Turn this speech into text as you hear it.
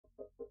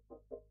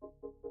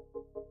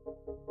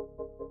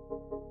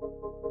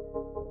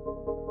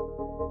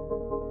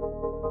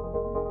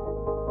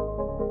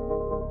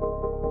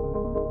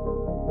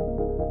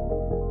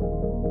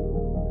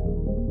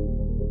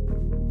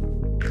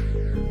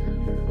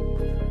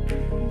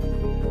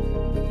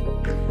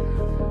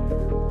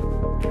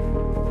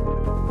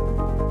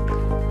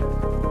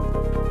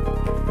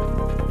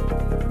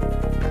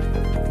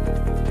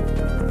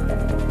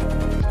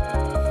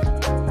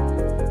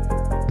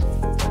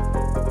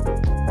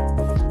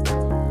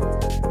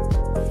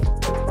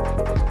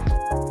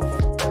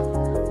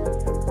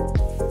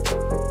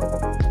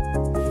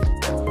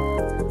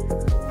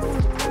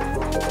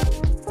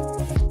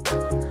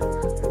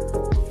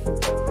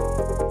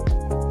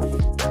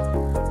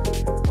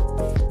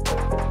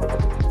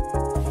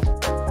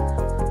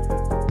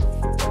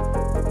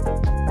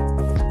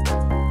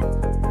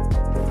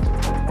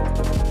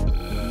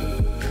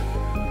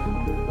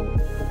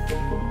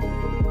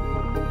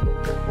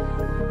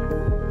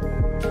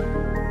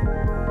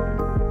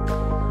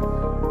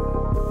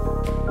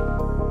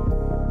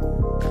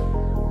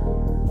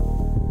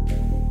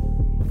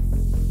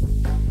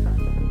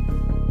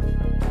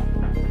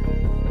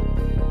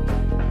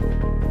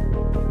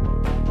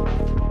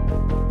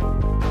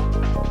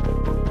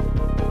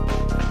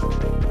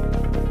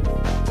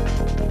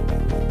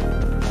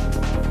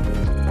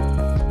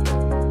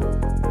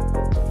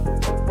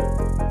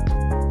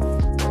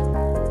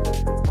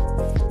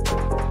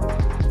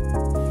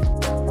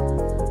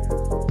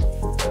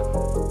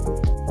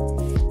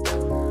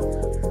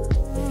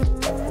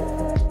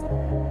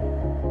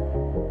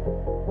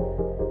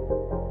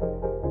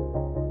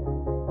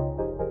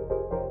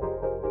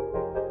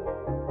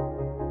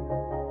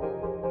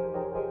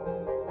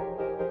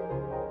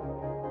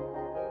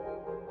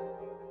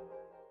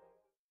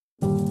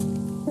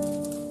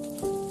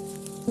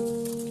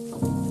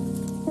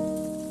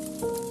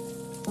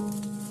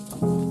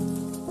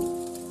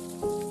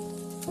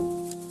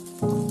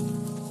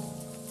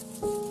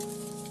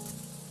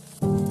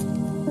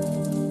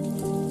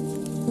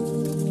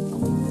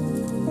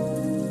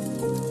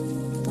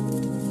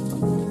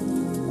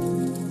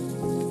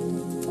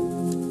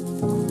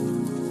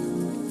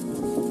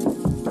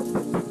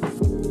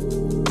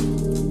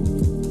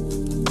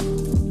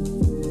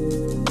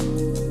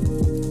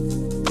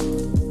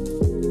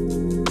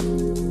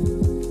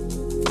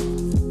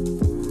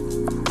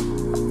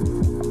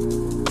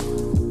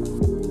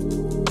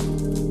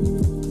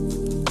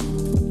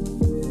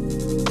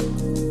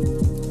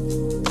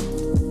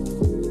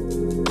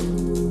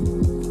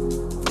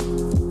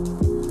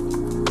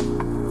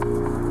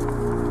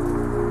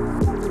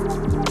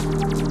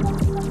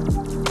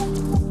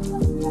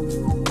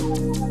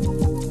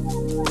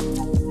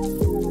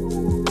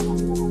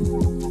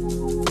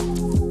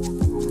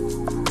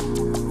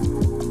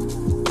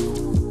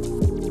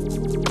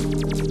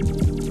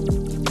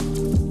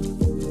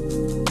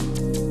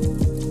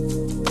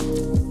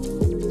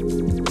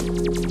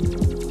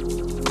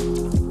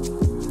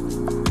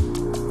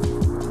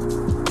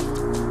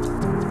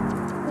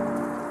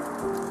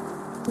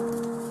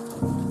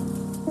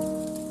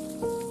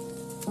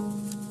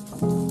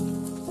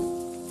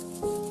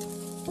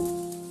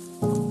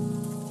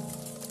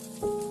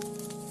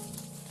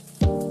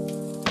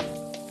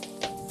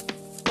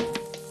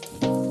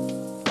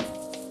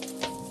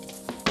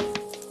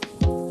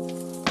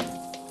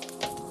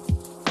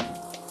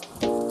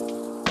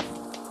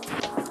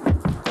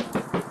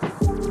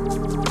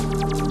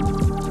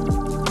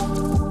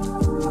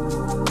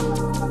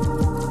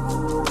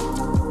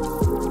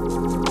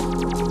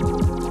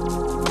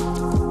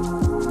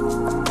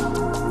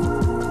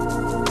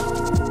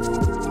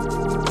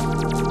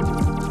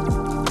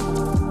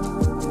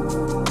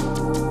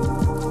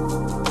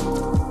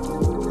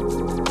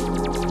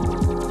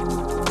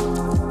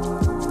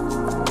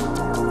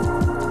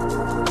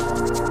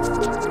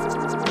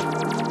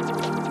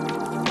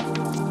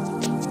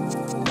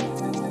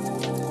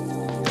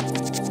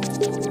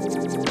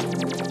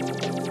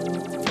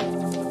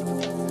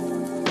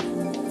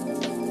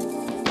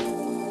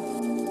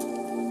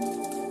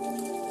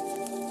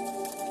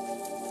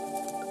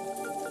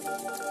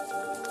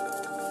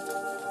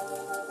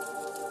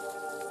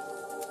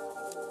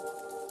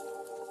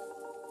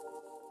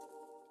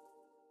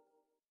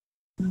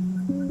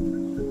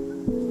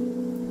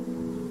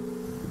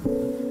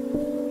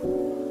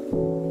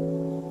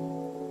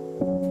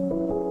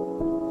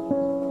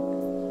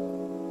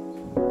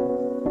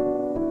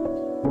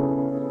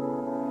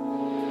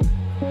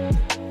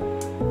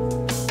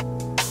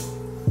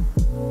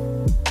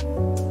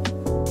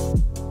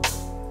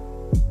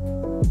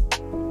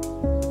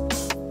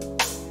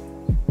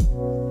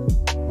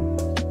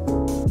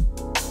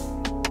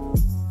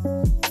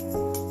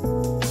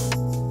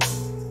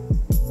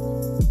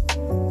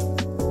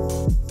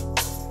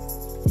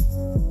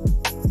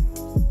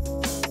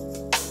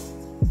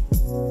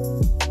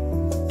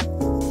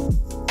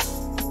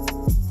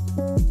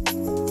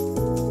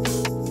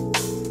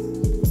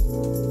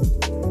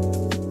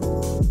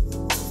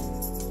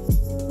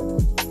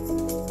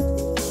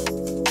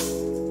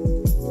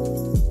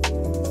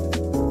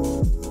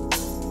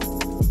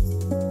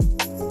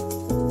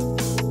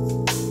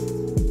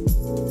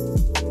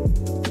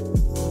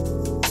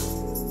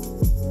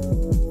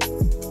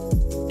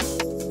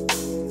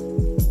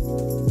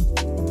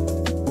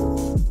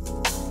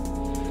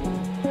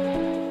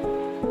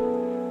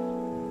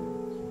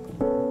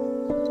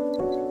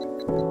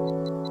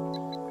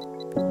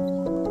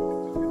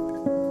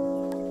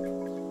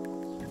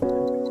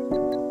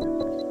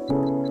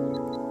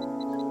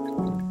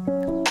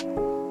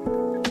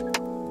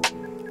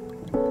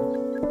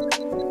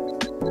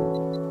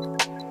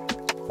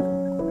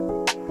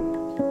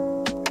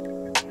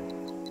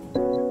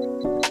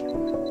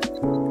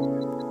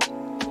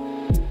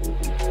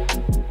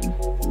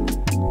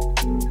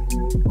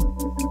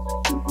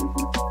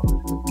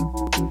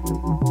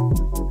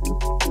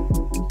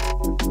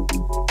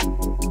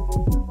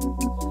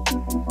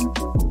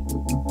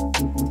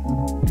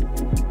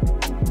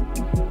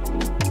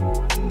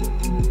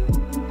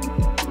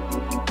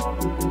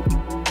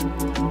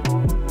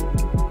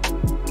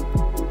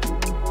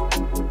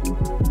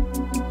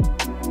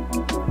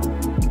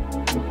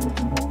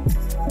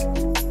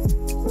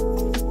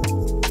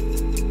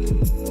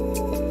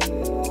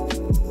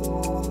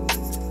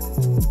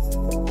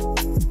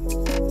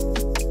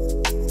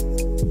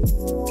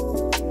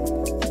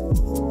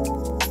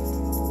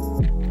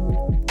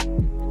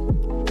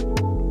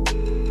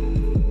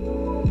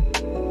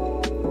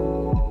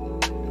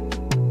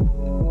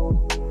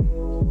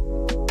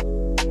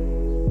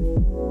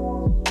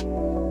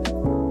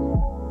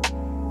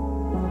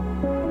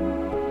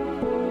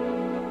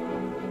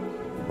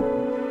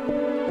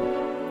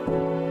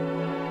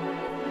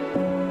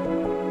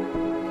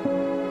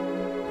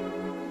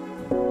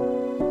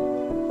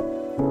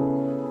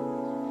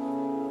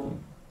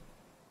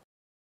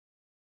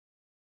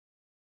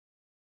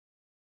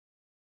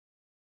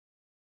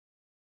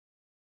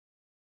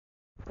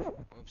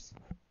Oops,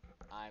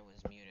 I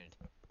was muted.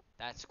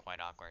 That's quite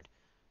awkward.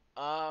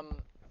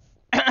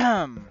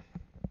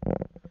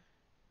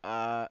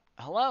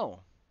 Hello.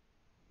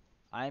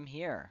 I'm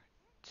here.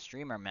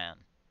 Streamer man.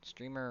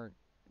 Streamer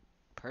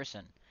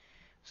person.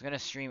 I was gonna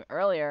stream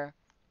earlier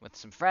with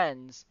some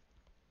friends,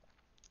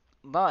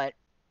 but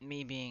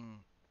me being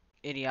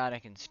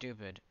idiotic and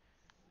stupid,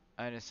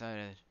 I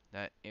decided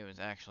that it was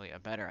actually a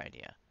better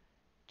idea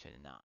to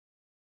not.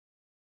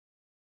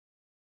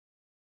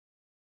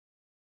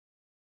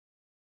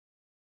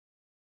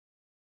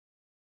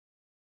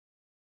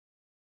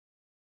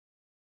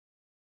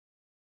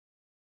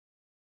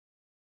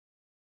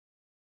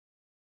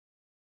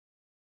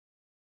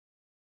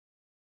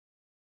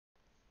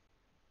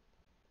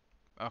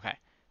 Okay,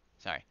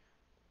 sorry.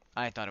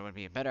 I thought it would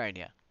be a better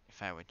idea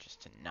if I were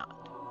just to not.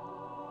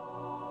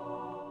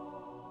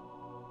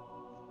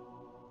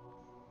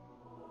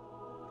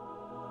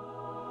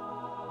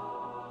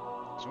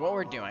 So what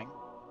we're doing,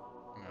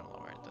 I'm gonna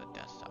lower the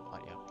desktop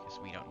audio because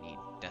we don't need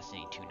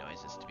Destiny 2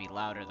 noises to be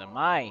louder than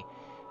my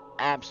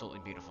absolutely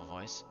beautiful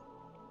voice.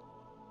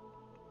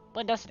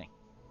 Play Destiny.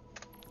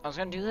 I was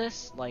gonna do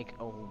this like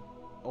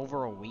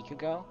over a week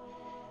ago,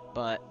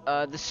 but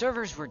the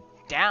servers were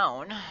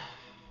down,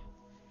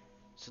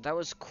 so that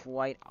was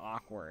quite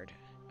awkward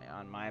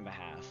on my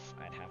behalf,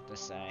 I'd have to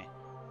say.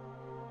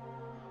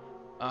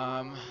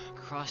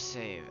 Cross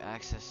save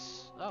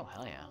access. Oh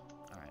hell yeah!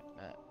 All right,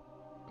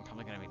 I'm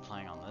probably gonna be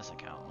playing on this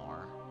account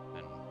more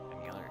than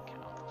any other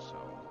account, so.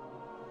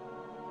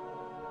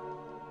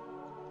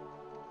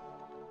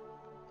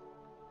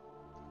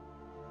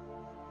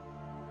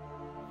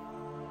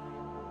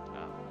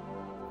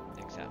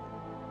 Except,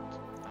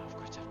 oh, of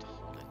course I have to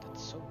hold it.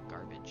 That's so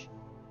garbage.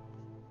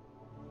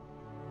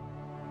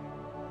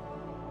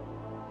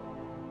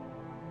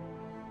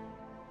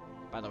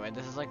 By the way,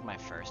 this is like my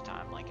first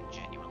time like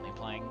genuinely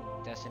playing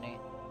Destiny.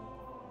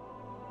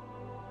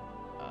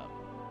 Um,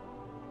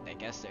 I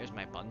guess there's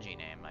my Bungie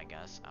name. I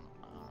guess I'm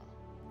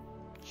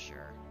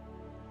sure.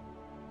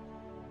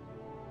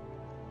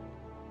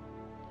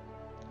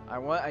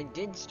 I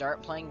did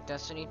start playing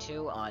Destiny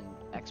 2 on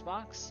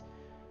Xbox,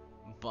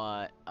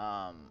 but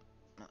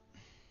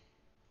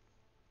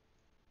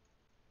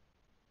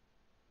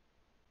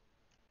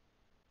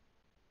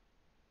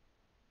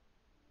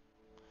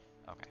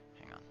okay,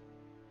 hang on.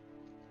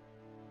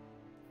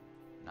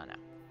 Not now.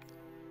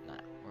 Not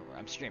now.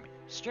 I'm streaming.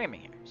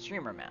 Streaming here.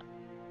 Streamer man.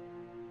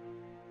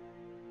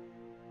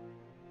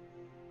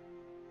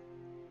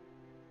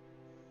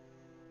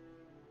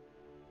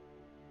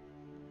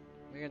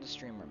 We're the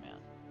streamer man.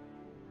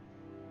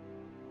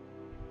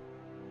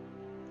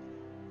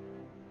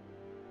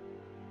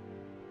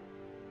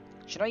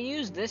 Should I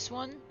use this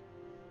one?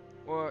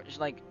 Or just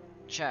like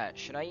chat,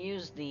 should I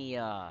use the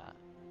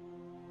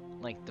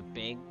like the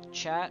big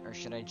chat, or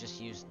should I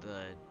just use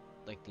the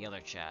like the other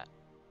chat?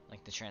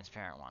 Like the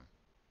transparent one?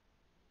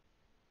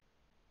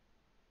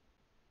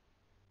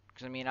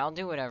 Cause I mean I'll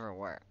do whatever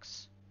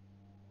works.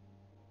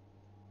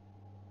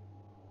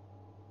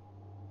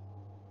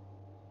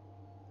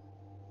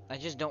 I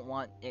just don't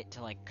want it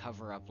to like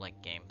cover up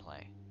like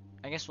gameplay.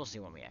 I guess we'll see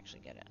when we actually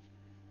get in.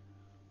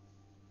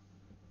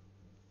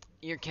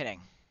 You're kidding.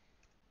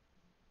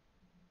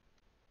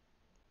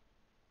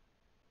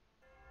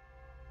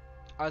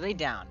 Are they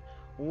down?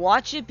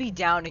 Watch it be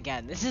down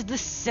again. This is the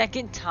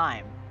second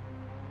time.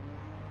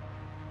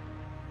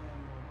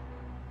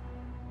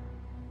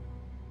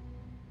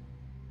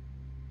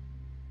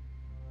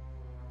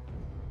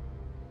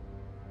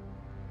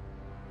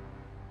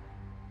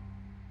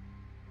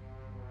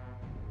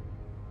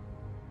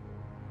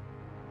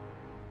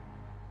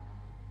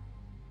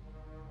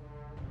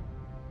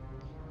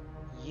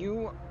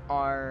 You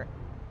are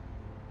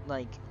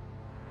like,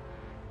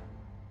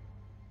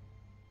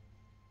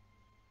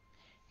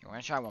 we're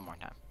gonna try one more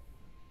time.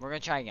 We're gonna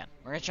try again.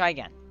 We're gonna try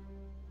again.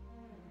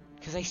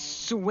 Because I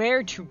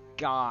swear to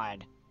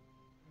God.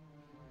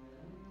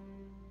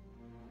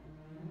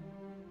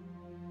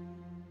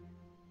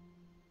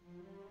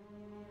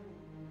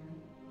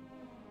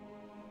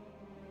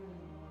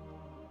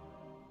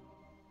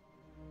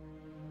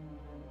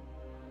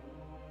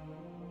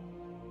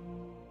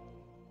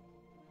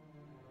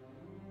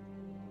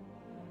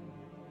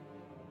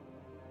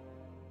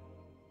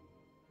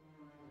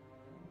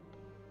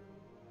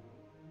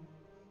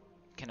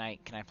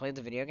 Can I play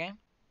the video game?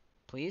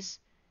 Please?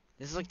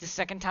 This is like the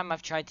second time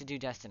I've tried to do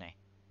Destiny.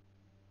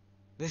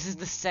 This is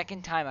the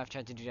second time I've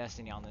tried to do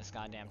Destiny on this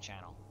goddamn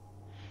channel.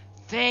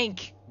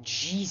 Thank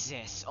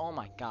Jesus! Oh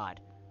my god.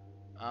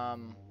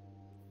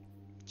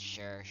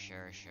 Sure.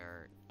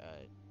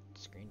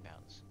 Screen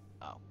bounce.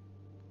 Oh.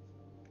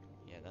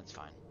 Yeah, that's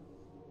fine.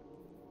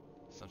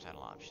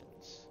 Subtitle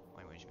options.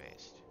 Language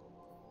based.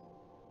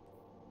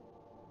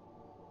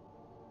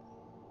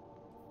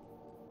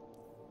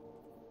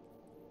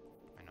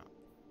 I know.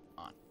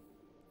 On.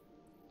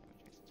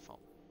 Language based.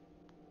 Default.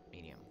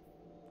 Medium.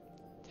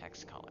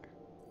 Text color.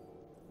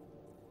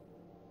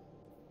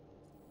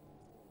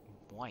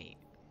 White.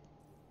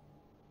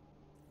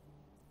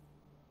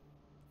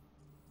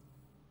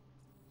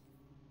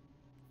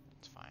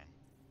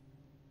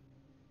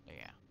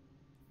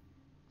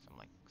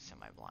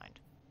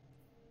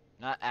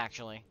 Not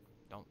actually.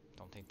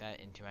 Don't take that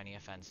into any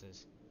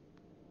offenses.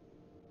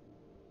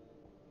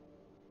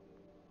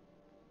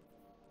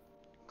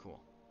 Cool.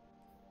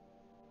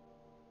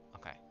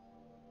 Okay.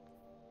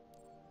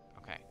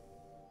 Okay.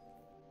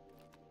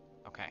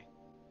 Okay.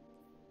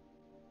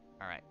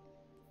 Alright.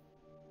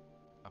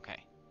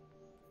 Okay.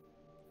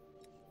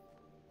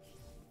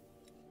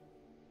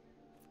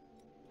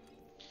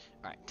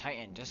 Alright,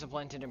 Titan,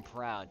 disciplined and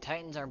proud.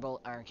 Titans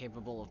are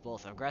capable of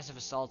both aggressive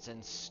assaults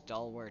and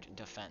stalwart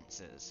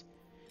defenses.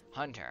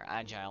 Hunter,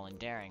 agile and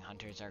daring.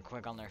 Hunters are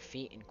quick on their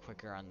feet and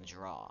quicker on the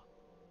draw.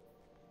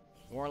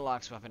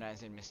 Warlocks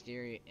weaponize in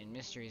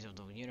mysteries of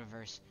the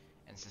universe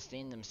and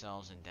sustain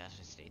themselves and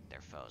devastate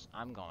their foes.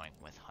 I'm going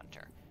with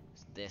Hunter.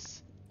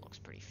 This looks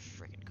pretty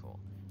freaking cool.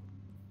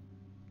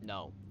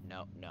 No.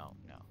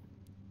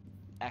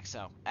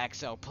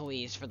 Exo,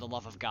 please, for the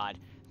love of God.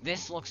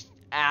 This looks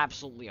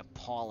absolutely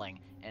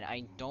appalling, and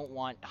I don't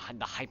want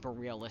the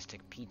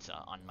hyper-realistic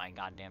pizza on my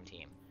goddamn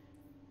team.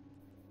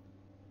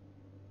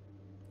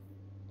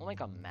 I'll make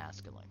a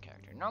masculine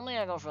character. Normally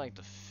I go for, like,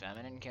 the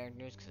feminine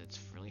characters, because it's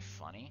really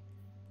funny.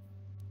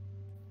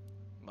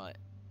 But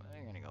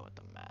we're gonna go with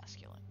the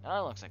masculine. That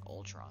looks like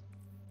Ultron.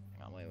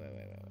 Hang on, wait. What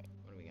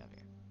do we got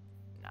here?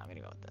 No, I'm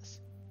gonna go with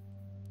this.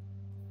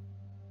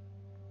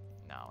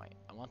 No, wait.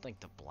 I want,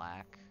 like, the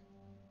black.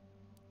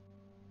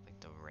 Like,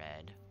 the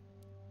red.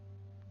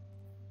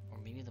 Or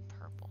maybe the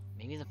purple.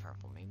 Maybe the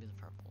purple.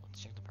 Let's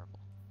check the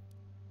purple.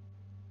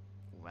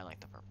 Ooh, I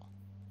like the purple.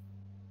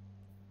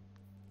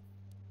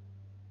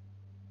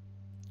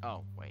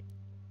 Oh, wait.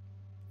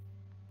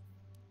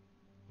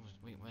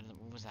 Wait,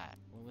 what was that?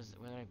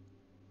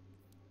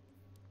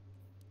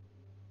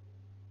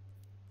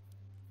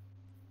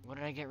 What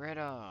did I get rid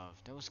of?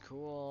 That was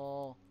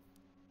cool.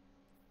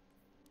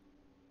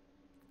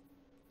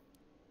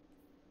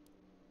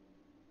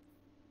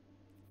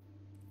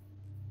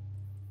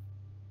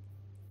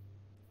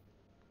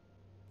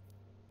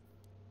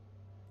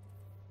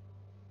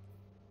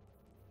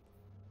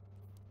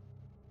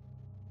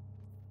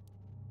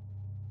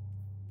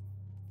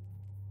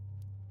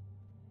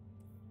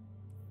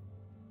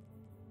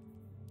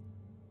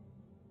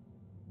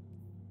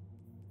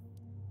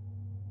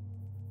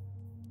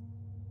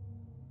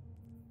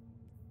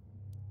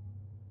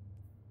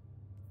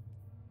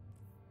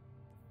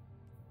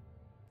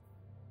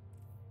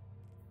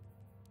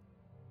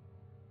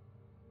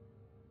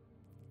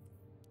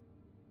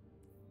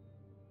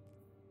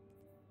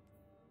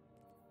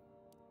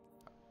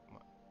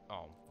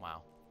 Oh,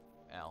 wow.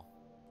 L.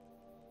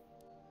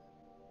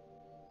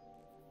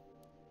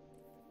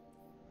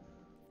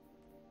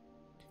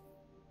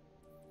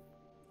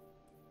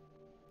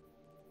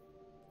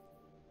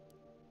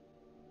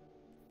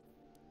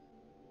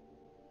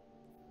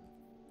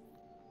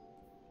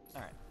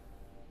 Alright.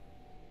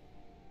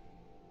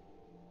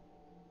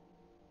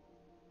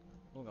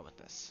 We'll go with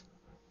this.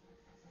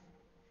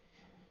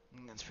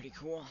 That's pretty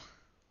cool.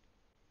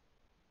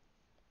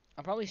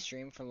 I'll probably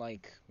stream for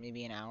like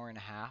maybe an hour and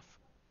a half.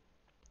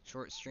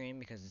 Short stream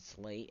because it's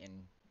late and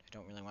I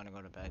don't really want to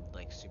go to bed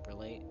like super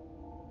late.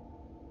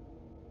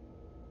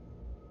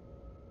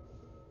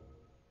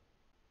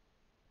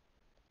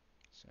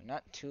 So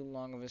not too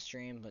long of a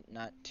stream, but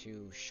not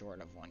too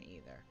short of one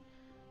either.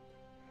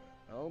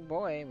 Oh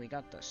boy, we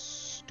got the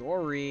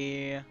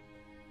story.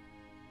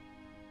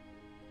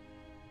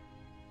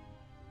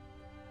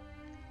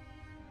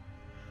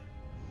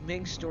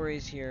 Big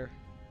stories here.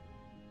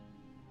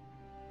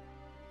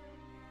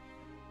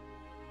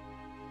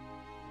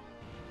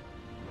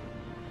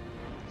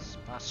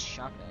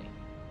 Spashake.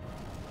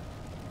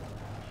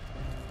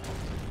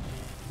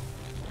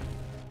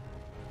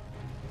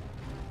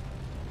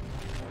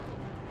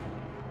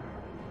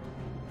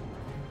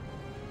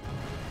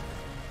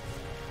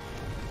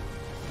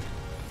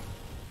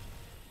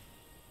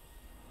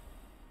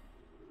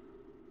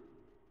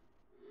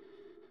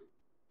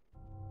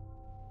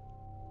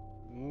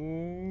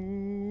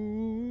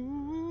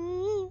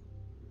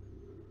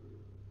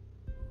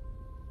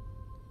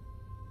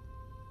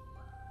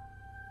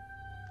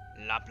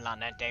 La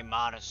Planete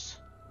Mars.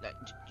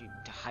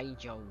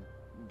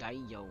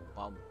 Daiyo,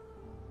 Bob.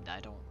 I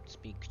don't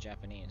speak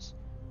Japanese.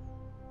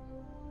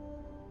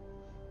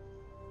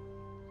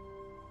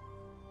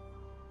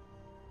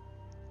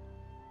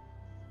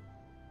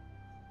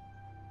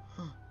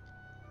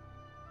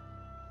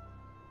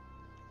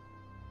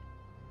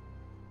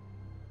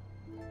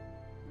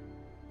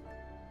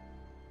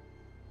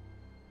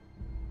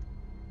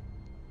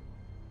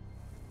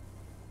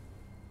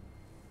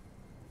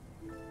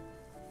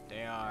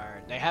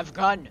 They have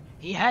gun!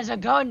 He has a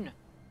gun!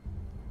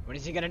 What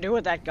is he gonna do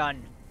with that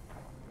gun?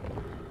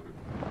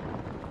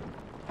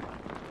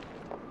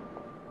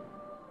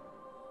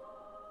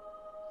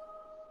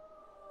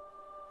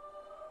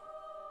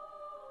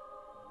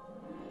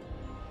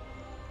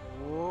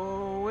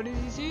 Whoa, what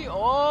does he see?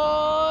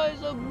 Oh,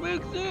 it's a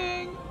big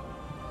thing!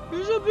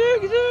 It's a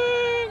big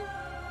thing!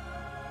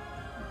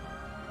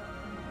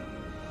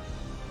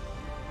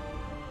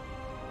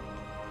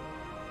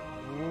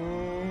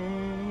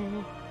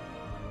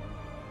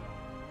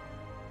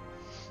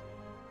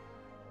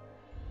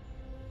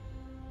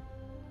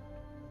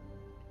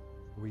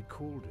 We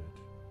called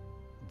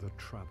it the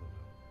Traveler,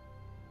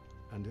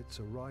 and its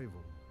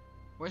arrival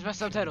Where's my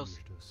subtitles?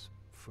 changed us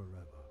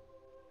forever.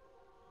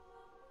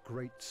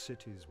 Great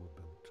cities were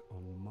built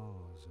on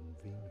Mars and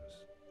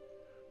Venus.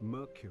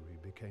 Mercury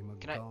became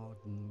a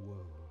garden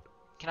world.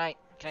 Can I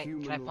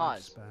Human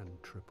pause?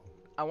 lifespan tripled.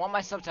 I want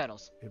my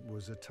subtitles. It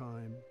was a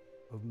time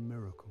of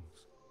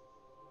miracles.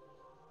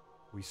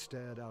 We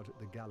stared out at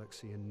the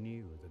galaxy and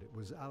knew that it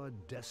was our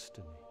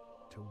destiny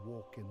to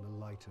walk in the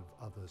light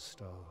of other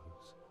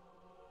stars.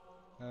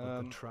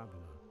 But the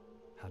Traveler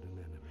had an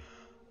enemy.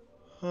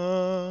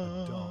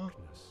 A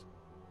darkness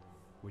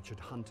which had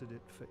hunted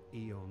it for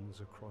eons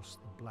across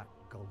the black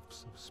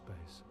gulfs of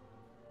space.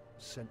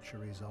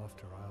 Centuries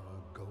after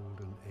our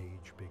golden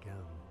age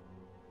began,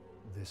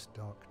 this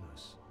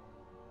darkness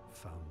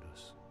found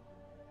us.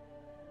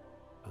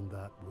 And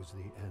that was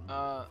the end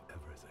of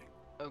everything.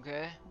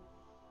 Okay.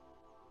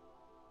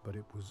 But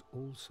it was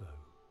also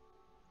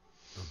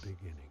a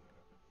beginning.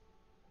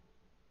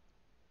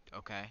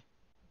 Okay.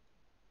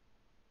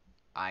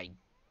 I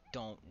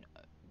don't...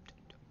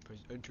 Press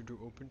enter to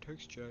open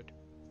text chat.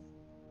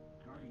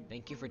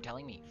 Thank you for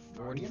telling me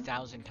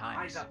 40,000 times.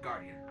 Eyes up,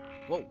 Guardian.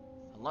 Whoa.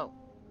 Hello.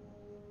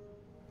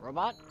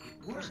 Robot?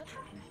 It worked.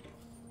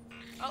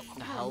 Oh,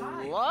 You're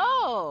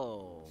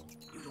hello.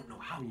 You don't know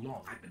how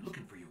long I've been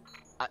looking for you.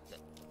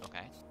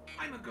 Okay.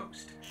 I'm a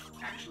ghost.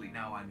 Actually,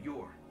 now I'm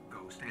your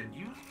ghost, and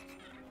you?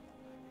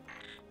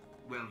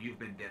 Well, you've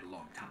been dead a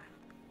long time.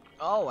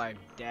 Oh, I'm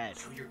dead.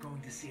 So you're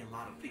going to see a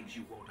lot of things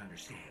you won't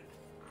understand.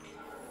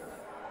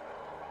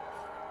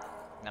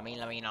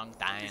 Long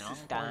time, This long is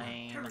foreign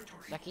time.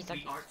 territory. Sucky, We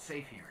sucky. aren't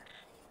safe here.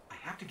 I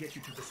have to get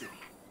you to the city.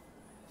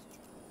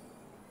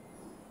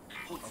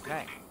 Hold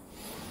Okay.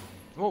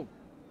 still. Whoa.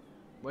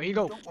 Where you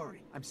go? Don't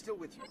worry, I'm still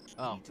with you.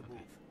 Oh, You need to move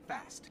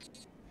fast.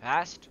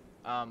 Fast?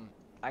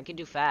 I can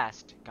do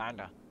fast,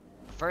 kinda.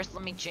 First,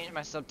 let me change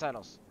my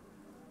subtitles.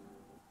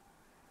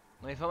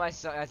 Let me put my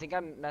I think I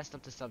messed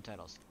up the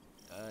subtitles.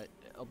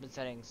 Open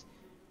settings.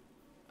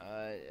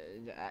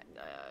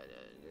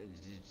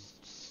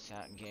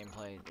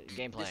 Gameplay.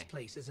 This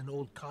place is an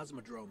old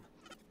cosmodrome,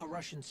 a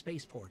Russian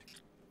spaceport.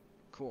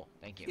 Cool,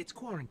 thank you. It's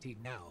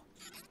quarantined now,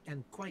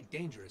 and quite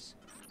dangerous.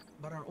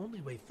 But our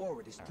only way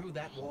forward is through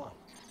that wall.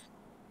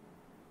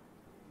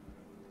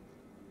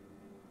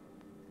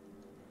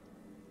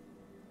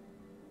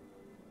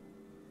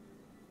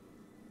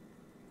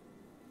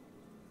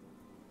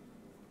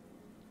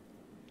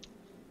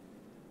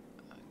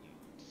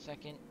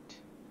 Second.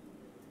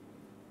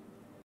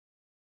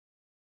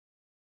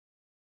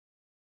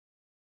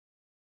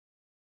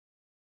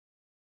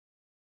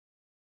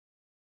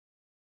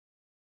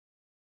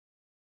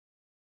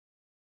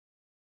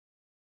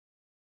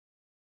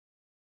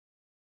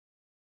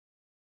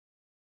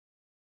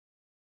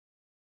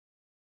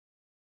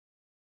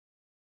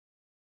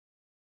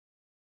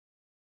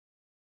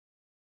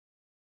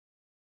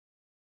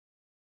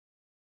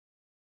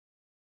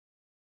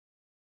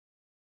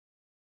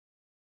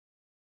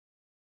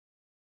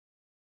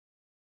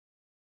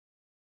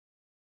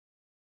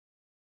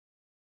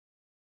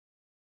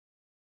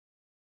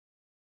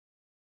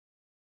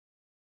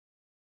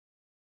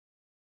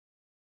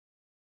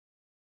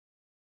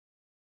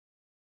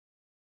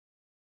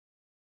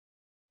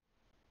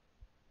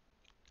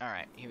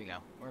 Alright, here we go.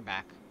 We're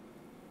back.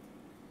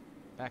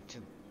 Back to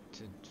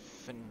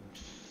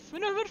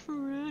Finevit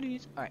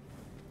Freddy's. Alright.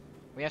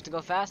 We have to go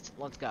fast?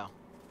 Let's go.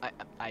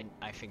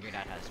 I figured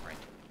out how to sprint.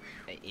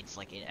 It's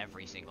like in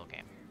every single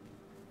game.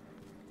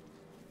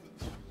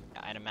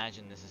 I'd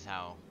imagine this is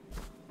how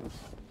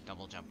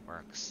double jump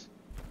works.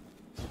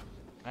 Can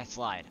I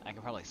slide? I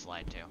can probably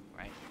slide too,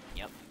 right?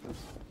 Yep.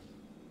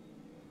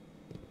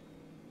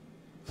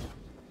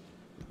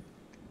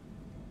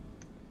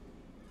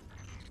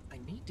 I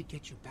need to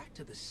get you back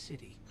to the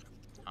city.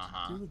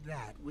 Uh-huh. To do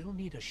that, we'll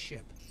need a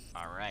ship.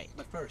 Alright.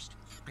 But first,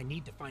 I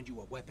need to find you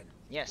a weapon.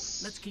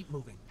 Yes. Let's keep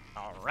moving.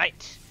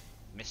 Alright.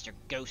 Mr.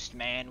 Ghost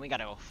Man, we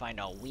gotta go find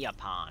a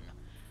Weapon.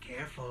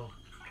 Careful.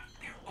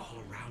 They're all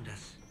around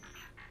us.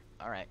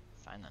 Alright,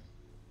 fine then.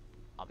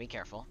 I'll be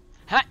careful.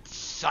 Ha!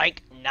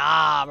 Psych!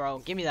 Nah, bro.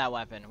 Give me that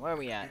weapon. Where are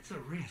we at? It's a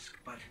risk,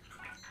 but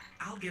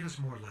I'll get us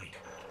more light.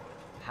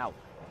 How?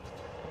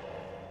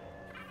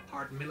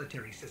 Hard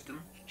military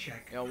system,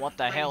 check. Yo, what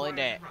the hell is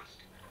that?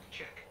 Rust,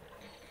 check.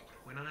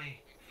 When I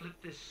flip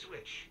this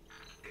switch,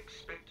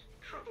 expect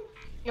trouble.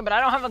 Yeah, but I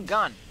don't have a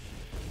gun.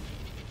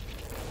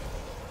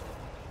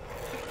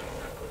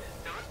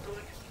 Not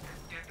good.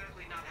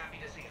 Definitely not happy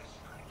to see us.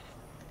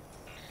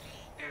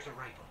 There's a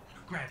rifle.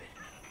 Grab it.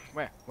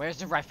 Where? Where's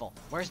the rifle?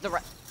 Where's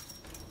the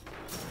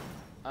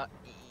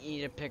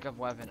eat a pickup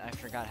weapon. I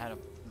forgot how to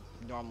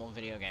normal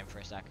video game for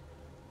a sec.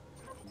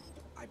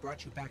 I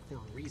brought you back for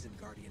a reason,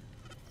 Guardian.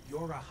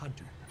 You're a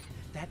hunter.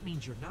 That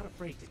means you're not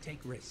afraid to take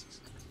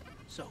risks.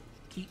 So,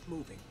 keep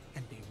moving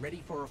and be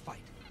ready for a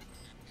fight.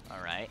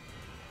 Alright.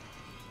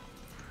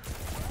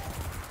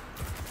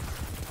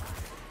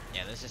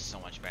 Yeah, this is so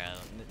much better.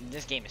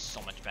 This game is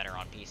so much better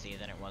on PC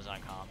than it was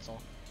on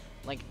console.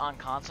 Like, on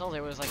console,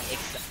 there was like,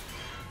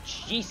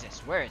 Jesus,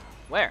 where?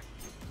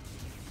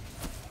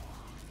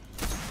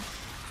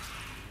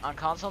 On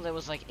console, there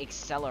was like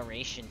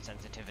acceleration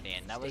sensitivity,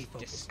 and that was Stay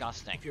focused.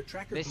 disgusting. If your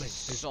tracker This is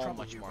blinks, there's so trouble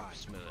much more nearby.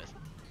 smooth.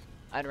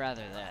 I'd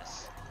rather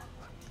this.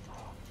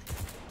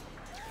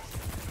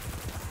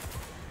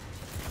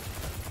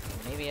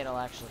 Maybe it'll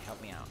actually help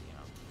me out, you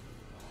know.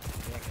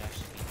 Maybe I could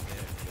actually be good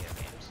at video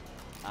games.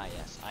 Ah,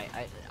 yes.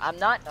 I'm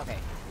not. Okay,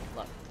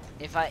 look.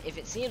 If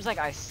it seems like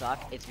I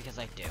suck, it's because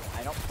I do.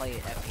 I don't play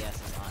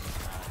FPSs on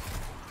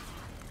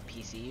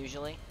PC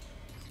usually.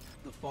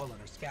 The Fallen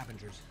are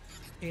scavengers.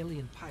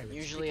 Alien pirates.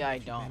 Usually picking I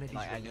up don't. humanity's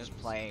Like I just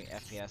resources. play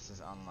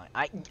FPSs online.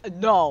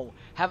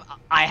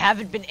 I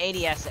haven't been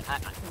ADS.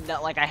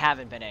 No, like I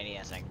haven't been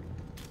ADSing.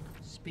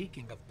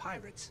 Speaking of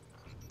pirates,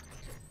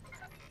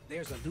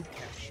 there's a loot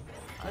cache.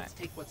 Let's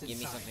take what's Give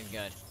me inside. something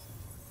good.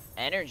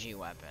 Energy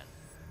weapon.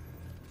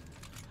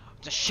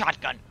 It's a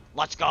shotgun.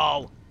 Let's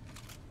go.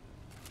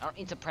 I don't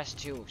need to press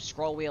 2.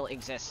 Scroll wheel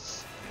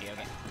exists. Video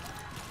game.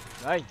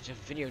 Hey, it's a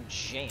video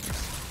James.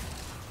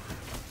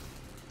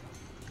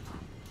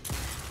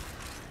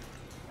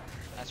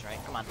 That's right.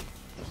 Come on.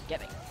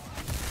 Get me.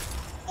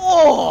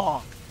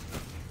 Oh!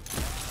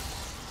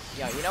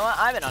 Yo, you know what?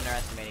 I've been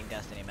underestimating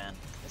Destiny, man.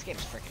 This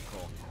game's freaking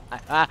cool.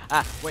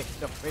 Wait,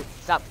 no, wait,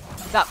 stop.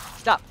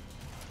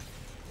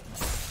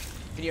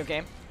 Video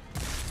game.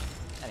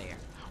 Out of here.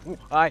 Ooh,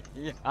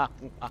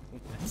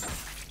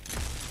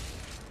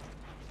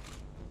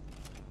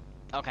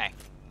 Okay.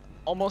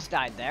 Almost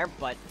died there,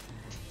 but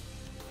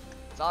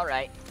it's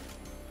alright.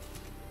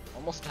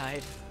 Almost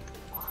died.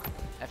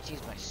 FT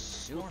is my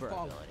super More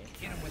Fallen. ability.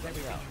 Hit 'em with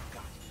everything you've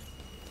got.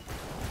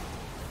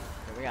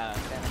 Here we got a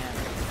fan hand.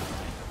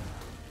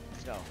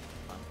 Let's go. Come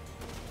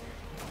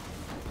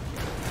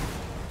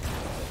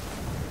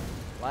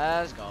on.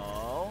 Let's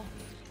go.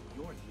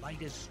 Your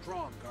light is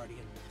strong, Guardian.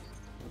 Am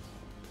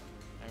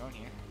I going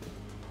here?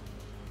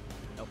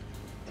 Nope.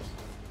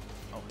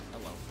 Oh,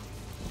 hello.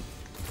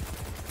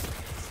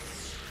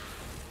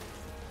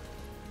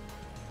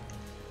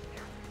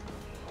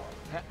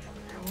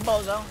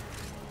 Bozo.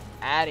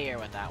 Out of here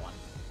with that one.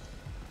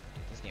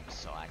 This game is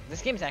so active.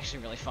 This game's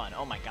actually really fun.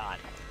 Oh my god.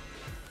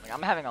 Like,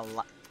 I'm having a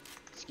lot.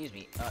 Excuse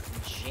me.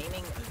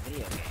 Jamming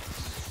video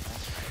games.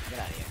 That's right. Get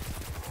out of here.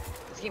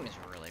 This game is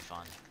really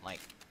fun. Like,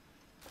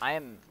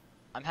 I'm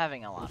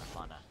having a lot of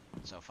fun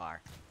so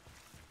far.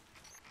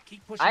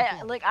 Keep pushing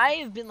forward.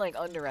 I've been like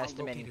I'll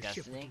underestimating locate a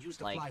ship we Destiny can use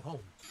to like fly home.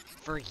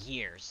 for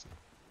years.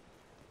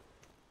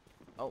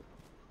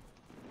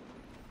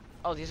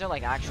 Oh, these are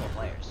like actual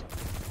players.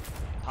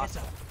 Heads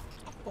up.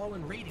 A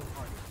Fallen raiding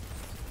party.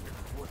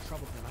 More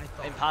trouble than I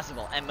thought.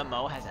 Impossible.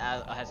 MMO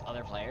has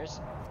other players.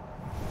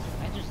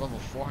 Ranger's level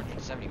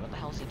 470. What the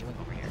hell is he doing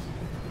over here?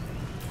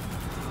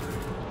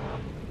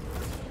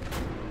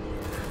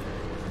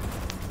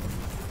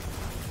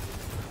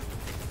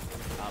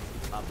 Up.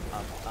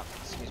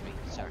 Excuse me,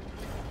 sir.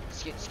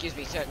 Excuse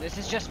me, sir. This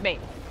is just me.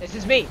 This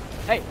is me.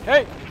 Hey.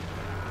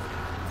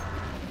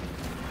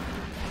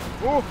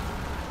 Ooh.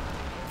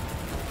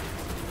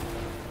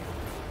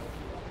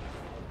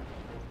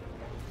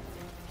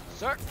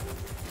 Sir.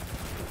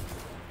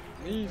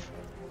 Leave.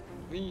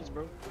 Please,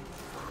 bro.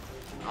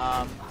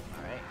 Alright.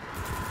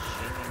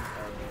 Shaming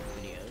of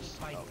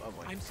videos. Mike, Oh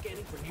boy. I'm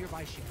scanning for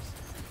nearby ships.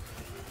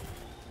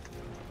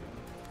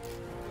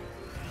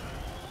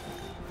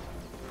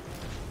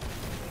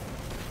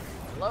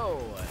 Hello.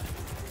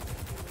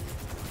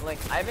 Like,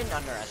 I've been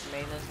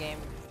underestimating this game,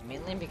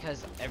 mainly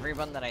because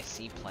everyone that I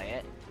see play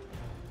it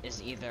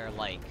is either,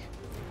 like,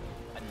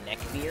 a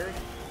neckbeard.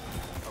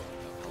 Oh,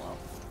 hello.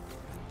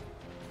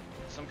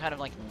 Some kind of,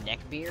 like,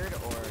 neckbeard,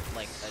 or,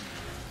 like,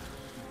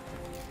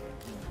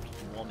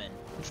 a woman.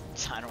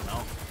 I don't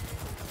know.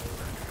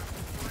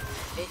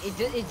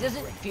 It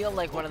doesn't feel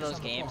like one of those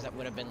games that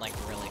would have been, like,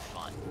 really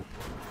fun.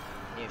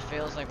 It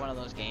feels like one of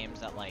those games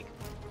that, like,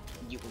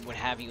 you would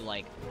have you,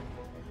 like,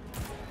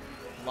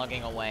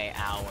 lugging away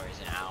hours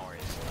and hours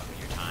of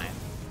your time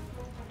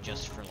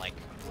just for, like,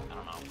 I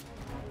don't know,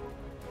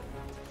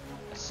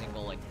 a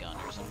single, like, gun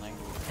or something.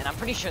 And I'm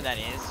pretty sure that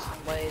is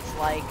what it's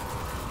like,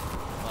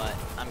 but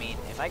I mean,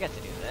 if I get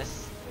to do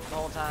this the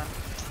whole time,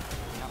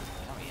 count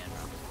me in,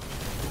 bro.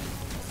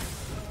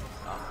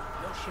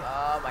 No ship.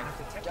 Oh my I've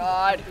detected a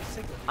god, positive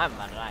signal. I'm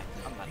about to die.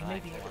 They may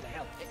be able to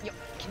help. Yo,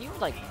 can you,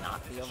 like,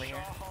 not be over here?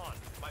 Shaw Han,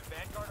 my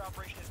Vanguard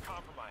operation is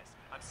compromised.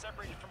 I'm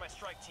separated from my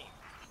strike team.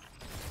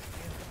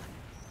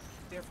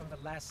 They're from the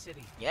last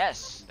city.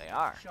 Yes, they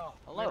are. Shaw,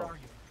 Hello, where are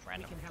you?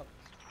 random. We can help.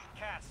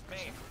 Cass,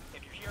 Maine,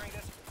 if you're hearing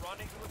this,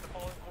 rendezvous with the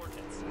following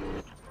coordinates.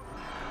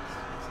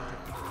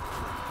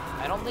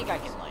 I don't think I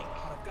can, like,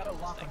 But I've got a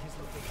lock on his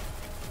location.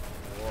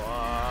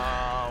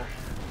 whoa.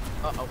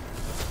 Uh-oh.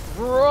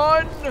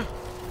 Run! What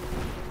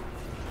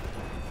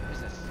is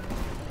this?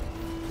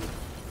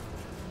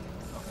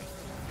 Okay.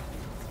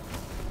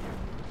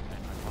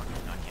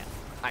 No, I can't.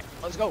 Alright,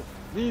 let's go.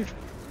 Leave.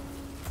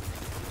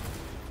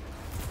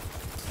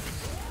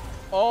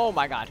 Oh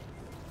my god.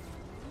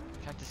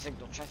 Track the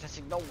signal. Track the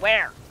signal.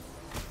 Where?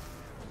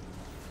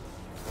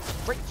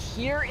 Right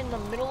here in the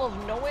middle of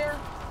nowhere? I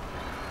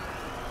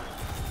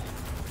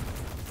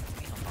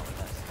think I'll probably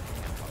do this. I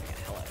think I'll probably get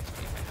hella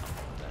XP if I come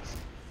up with this.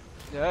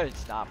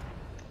 Stop.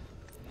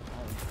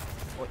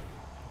 What?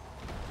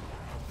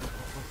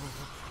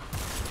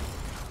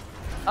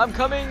 I'm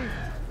coming!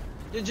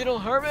 Digital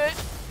Hermit!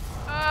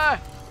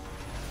 Ah!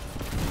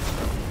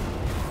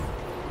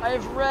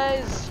 I've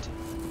rezzed!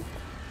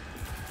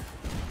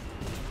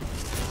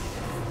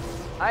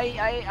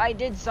 I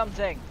did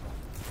something.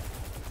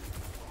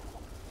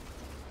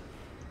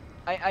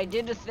 I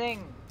did a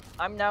thing.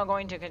 I'm now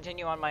going to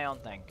continue on my own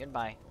thing.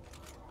 Goodbye.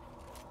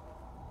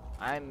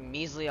 I'm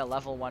measly a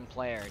level 1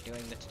 player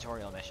doing the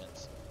tutorial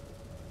missions.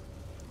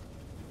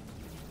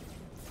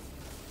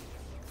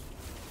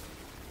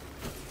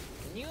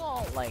 Can you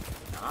all, like,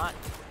 not?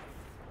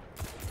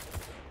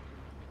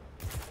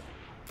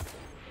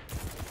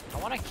 I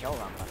want to kill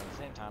them, but at the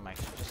same time, I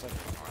should just, like,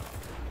 ignore them.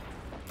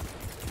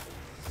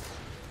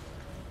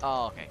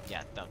 Oh, okay,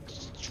 yeah,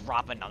 just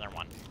drop another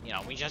one. You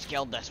know, we just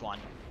killed this one.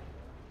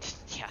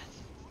 Yeah.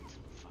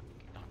 Fuck,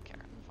 I don't care.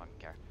 I don't fucking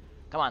care.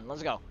 Come on,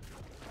 let's go.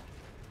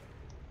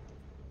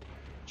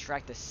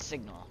 Track the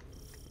signal.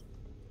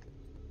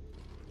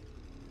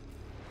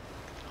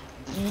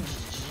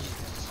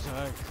 Jesus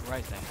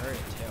Christ, I heard it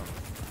too.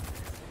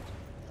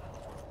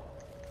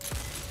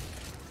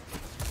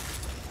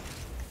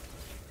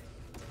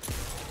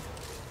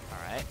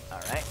 Alright,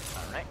 alright,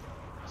 alright.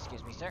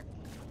 Excuse me, sir.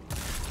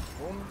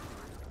 Boom.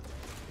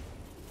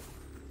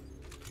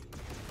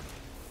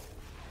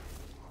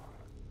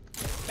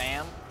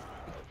 Bam.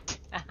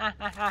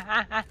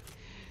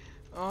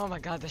 Oh my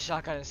god, the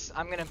shotgun is...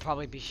 I'm gonna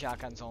probably be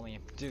shotguns only.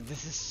 Dude,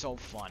 this is so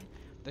fun.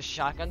 The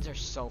shotguns are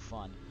so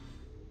fun.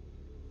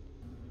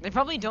 They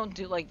probably don't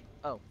do, like...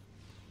 Oh.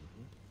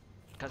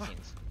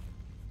 Cutscenes.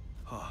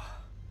 Oh,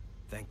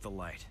 thank the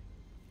light.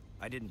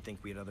 I didn't think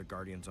we had other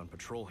Guardians on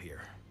patrol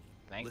here.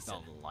 Thank Listen,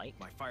 the light.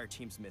 my fire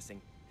team's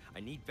missing. I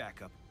need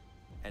backup.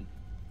 And...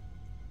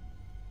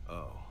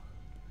 Oh.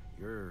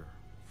 You're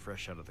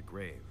fresh out of the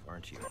grave,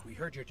 aren't you? We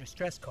heard your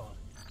distress call.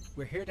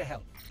 We're here to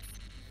help.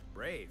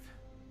 Brave.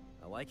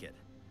 I like it.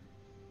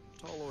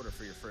 Tall order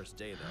for your first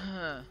day,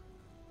 though.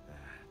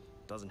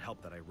 Doesn't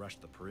help that I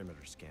rushed the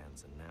perimeter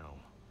scans, and now...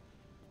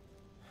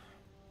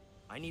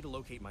 I need to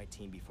locate my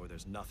team before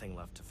there's nothing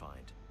left to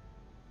find.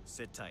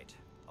 Sit tight.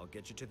 I'll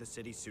get you to the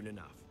city soon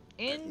enough.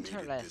 I've made it this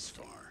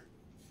Interesting. far.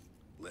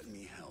 Let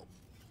me help.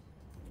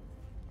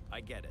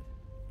 I get it.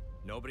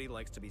 Nobody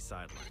likes to be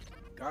sidelined.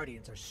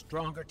 Guardians are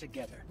stronger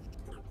together.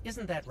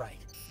 Isn't that right?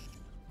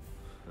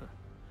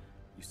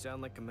 You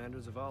sound like Commander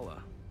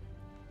Zavala.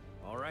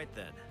 All right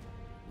then.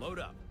 Load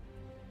up.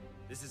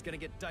 This is gonna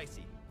get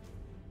dicey.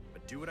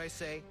 But do what I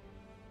say,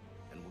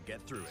 and we'll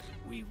get through it.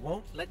 We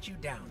won't let you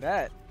down.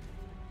 Bet.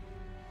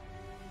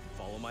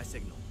 Follow my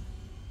signal.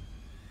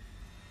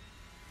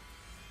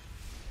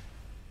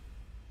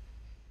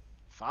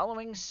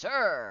 Following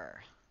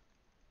Sir.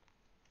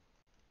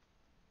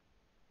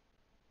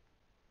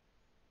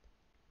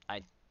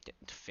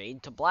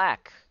 Fade to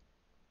black.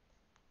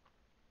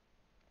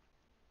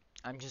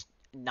 I'm just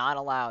not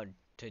allowed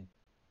to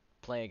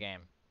play a game.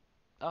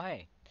 Oh,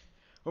 hey.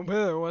 What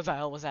the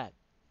hell was that?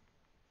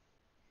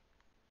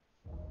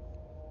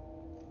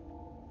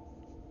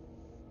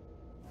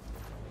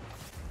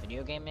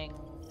 Video gaming?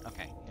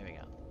 Okay, here we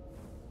go.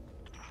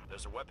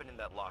 There's a weapon in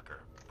that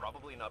locker.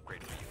 Probably an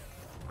upgrade for you.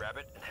 Grab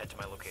it and head to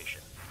my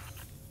location.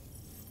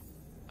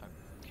 A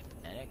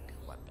kinetic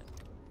weapon.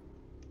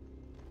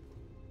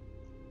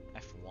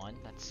 F1?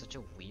 That's such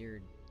a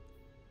weird...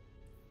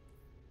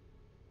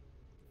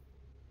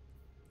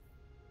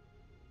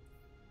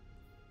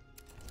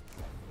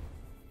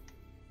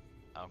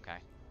 Okay.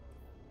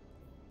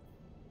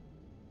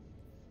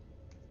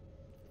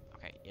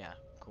 Okay, yeah,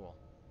 cool.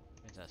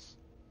 What's this?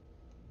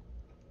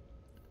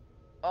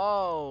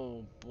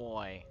 Oh,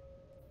 boy.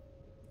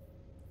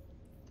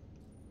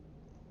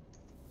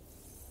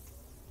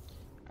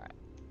 Alright.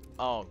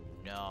 Oh,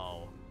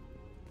 no.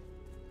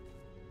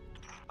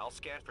 I'll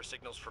scan for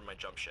signals from my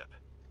jump ship.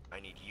 I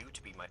need you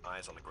to be my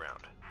eyes on the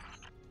ground.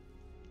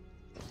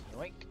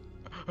 Yoink.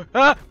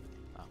 Ah!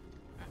 Oh.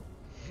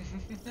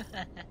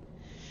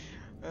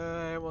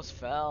 I almost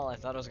fell. I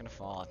thought I was gonna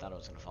fall.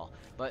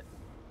 But,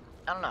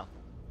 I don't know.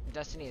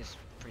 Destiny is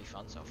pretty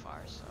fun so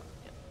far, so,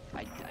 yeah.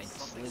 I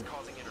Something's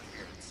causing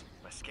interference.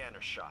 My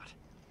scanner's shot.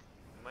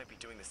 I might be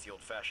doing this the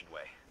old-fashioned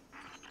way.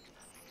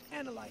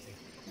 Analyzing.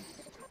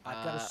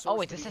 I've got a source oh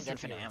wait, for this these has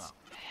infinite ammo. interference.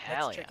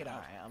 Hell Let's yeah. check it out.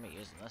 Alright, I'm gonna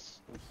use this.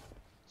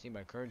 See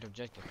my current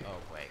objective.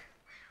 Oh, wait.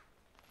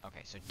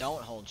 Okay, so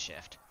don't hold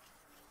shift.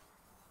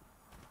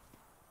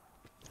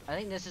 I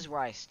think this is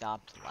where I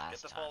stopped Get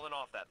last the time. falling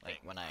off that thing.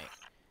 Like, when I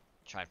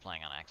tried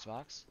playing on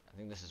Xbox. I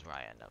think this is where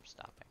I end up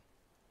stopping.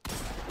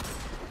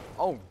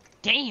 Oh,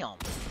 damn!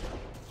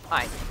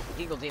 Alright,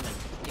 Deagle Demon.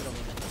 Deagle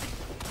Demon.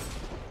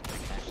 I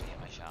can actually hit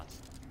my shots.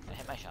 Can I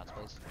hit my shots,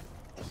 please?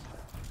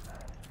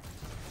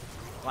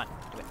 Come on,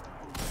 do it.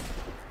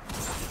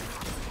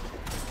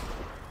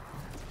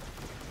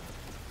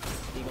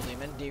 Deagle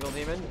Demon, Deagle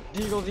Demon,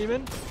 Deagle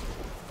Demon!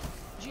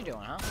 What you doing,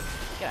 huh?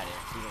 Get out of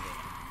here, Deagle Demon.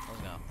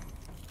 Let's go.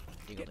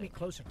 Deagle Get me Demon.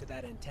 closer to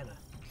that antenna.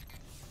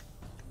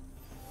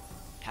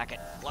 Attack it.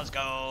 Let's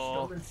go.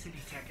 Stolen city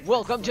tech has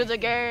Welcome been to the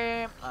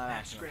game.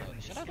 scrambling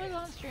Should to I play escape. that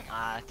on stream?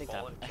 I think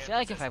that. I feel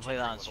like if I play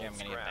that on stream, I'm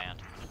gonna get banned.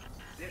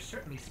 They're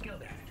certainly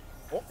skilled at it.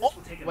 Oh, This oh,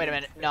 will take wait a minute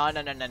minute. to No,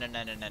 no, no, no, no,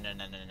 no, no, no, no,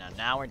 no, no, no.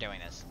 Now we're doing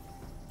this.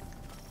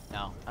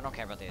 No, I don't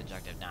care about the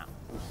objective now.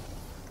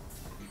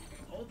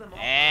 hold them off.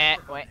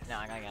 Wait, no,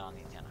 I gotta get on the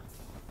antenna.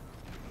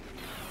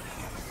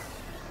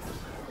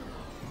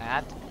 I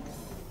have to. Okay,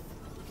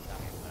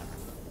 whatever.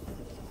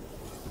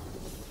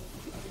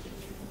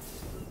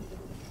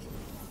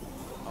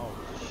 Oh,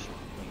 shoot.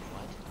 Wait,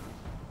 what?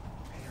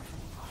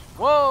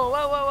 Whoa,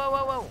 whoa, whoa, whoa,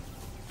 whoa, whoa!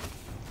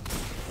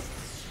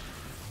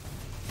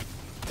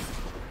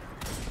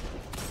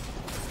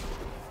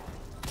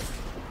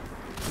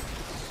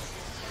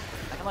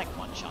 I can, like,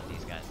 one-shot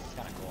these guys. It's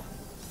kinda cool.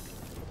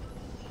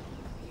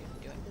 What are you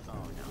doing? Oh,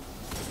 no.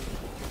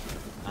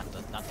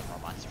 Not the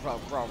robots. Bro,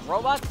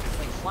 robots,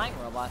 like, flying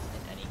robots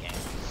in any game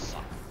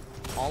suck.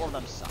 All of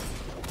them suck.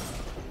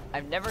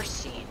 I've never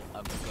seen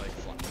a good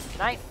fly.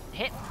 Can I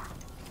hit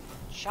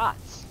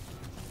shots?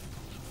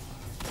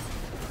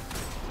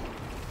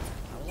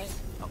 How do I?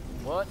 Oh,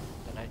 what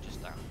did I just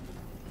throw?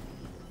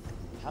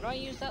 How do I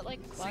use that,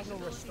 like, class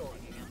ability?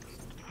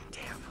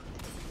 Damn.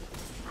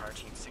 Our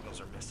team signals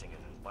are missing, and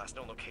last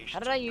known locations How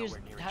did I are use?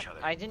 nowhere near each other.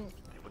 I didn't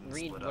They wouldn't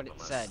read split what up it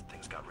unless said.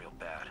 Things got real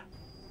bad.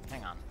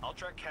 Hang on. I'll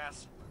track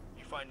Cass.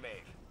 You find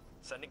Maeve.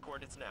 Sending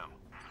coordinates now.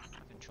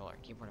 Controller,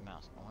 keyboard, and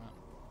mouse. I wanna.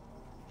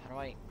 How do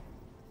I?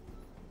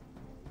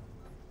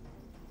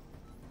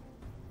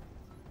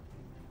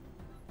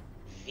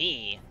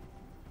 V.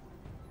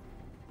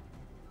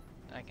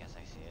 I guess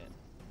I see it.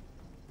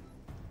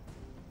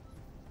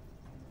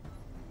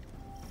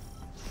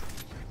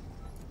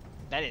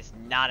 That is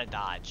not a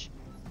dodge.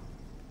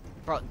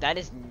 Bro, that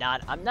is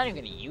not. I'm not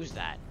even gonna use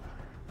that.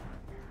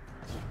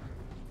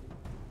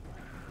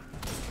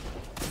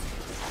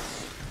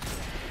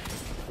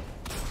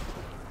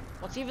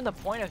 What's even the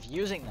point of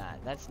using that?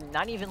 That's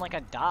not even like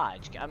a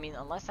dodge. I mean,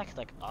 unless I could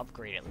like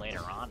upgrade it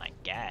later on, I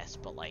guess.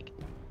 But like,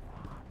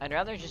 I'd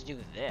rather just do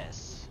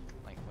this.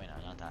 Like, wait, no,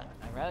 not that.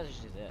 I'd rather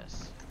just do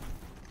this.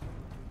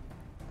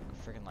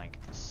 Freaking like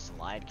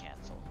slide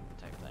cancel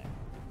type thing.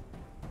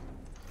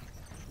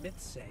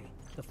 Myths say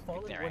the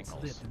fallen their once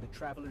ankles. lived in the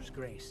Traveler's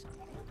Grace,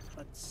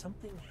 but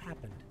something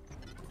happened.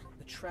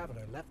 The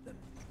Traveler left them,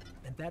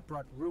 and that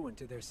brought ruin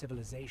to their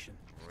civilization.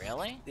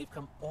 Really? They've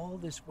come all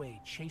this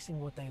way chasing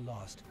what they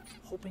lost,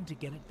 hoping to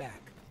get it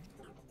back,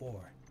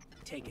 or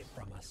take it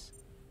from us.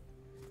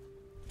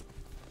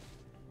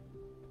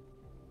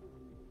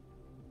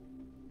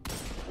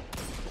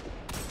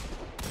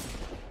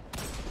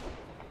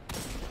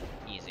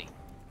 Easy.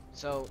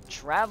 So,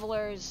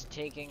 travelers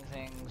taking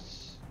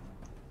things.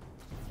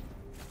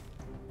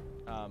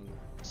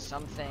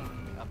 Something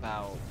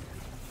about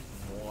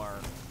war.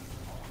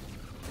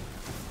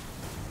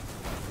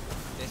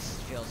 This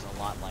feels a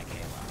lot like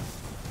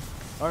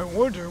Halo. I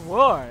wonder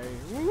why.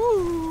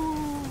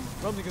 Woo!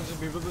 Probably because it's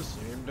people the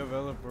same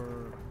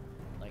developer.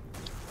 Like,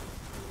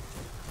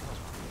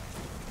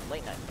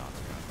 late night thoughts.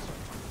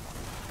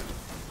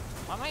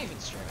 Why am I even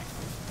streaming? I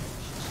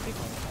should just be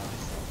playing with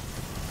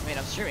myself. I mean,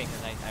 I'm streaming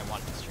because I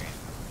wanted to stream,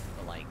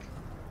 but like,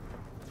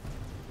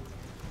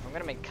 if I'm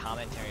gonna make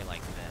commentary like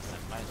this, I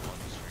might as well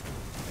just stream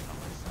it on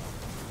myself.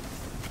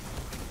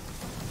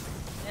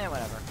 Yeah,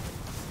 whatever.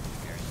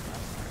 Who cares?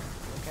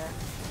 Okay.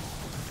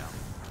 No.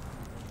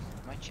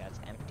 My chat's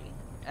empty,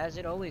 as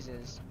it always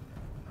is.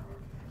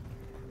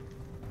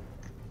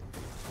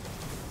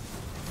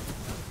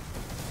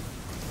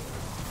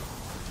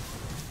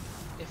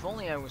 If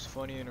only I was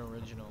funny and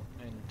original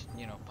and,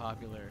 you know,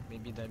 popular,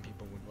 maybe then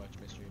people would watch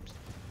my streams.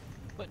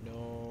 But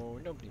no,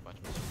 nobody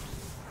watches my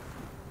streams.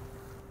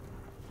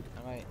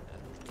 I might,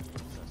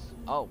 what's this?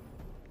 Oh,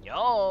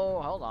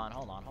 yo, hold on.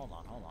 Open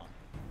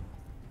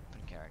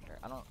character.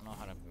 I don't know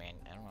how to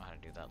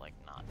do that, like,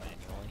 not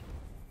manually.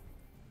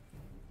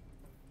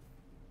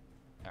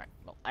 Alright,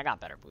 well, I got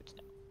better boots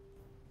now.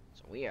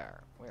 So we're kind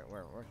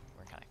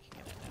of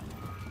kicking it now.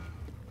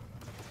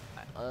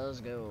 Alright, let's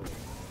go.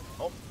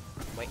 Oh,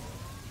 wait.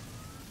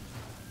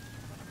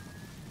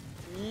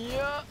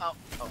 Yeah. Oh.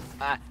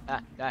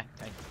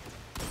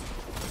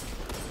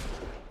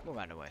 Move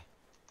out of the way.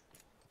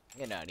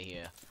 Get out of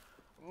here.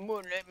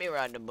 Let me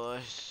ride the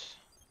bus.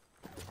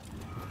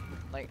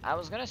 Like, I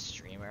was gonna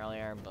stream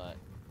earlier, but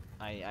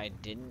I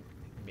didn't.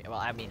 Well,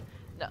 I mean,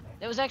 no,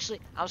 it was actually,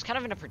 I was kind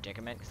of in a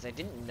predicament because I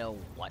didn't know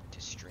what to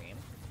stream.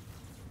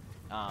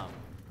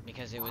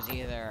 Because it was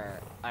either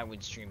I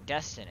would stream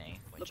Destiny,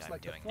 which Looks I'm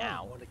like doing the Fallen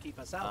now. want to keep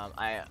us out.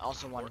 I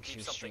also Or wanted keep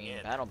to something stream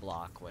in. Battle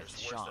Block with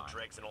There's worse Sean. than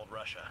dregs in old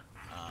Russia.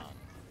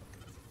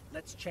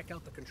 Let's check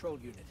out the control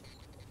unit.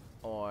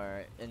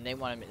 And they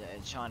wanted me,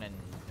 Sean and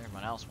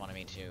everyone else wanted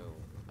me to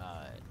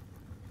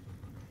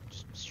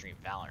just stream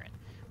Valorant.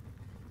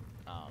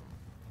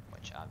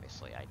 Which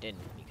obviously I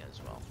didn't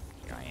because, well,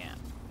 here I am.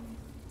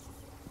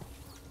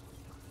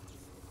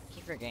 I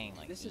keep forgetting,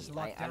 like, This is E.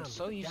 locked I'm down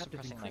so with used to adaptive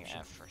pressing, like, encryption.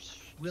 F for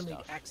We'll need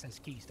stuff. access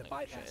keys to Like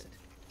bypass shit. it.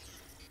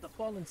 The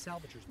fallen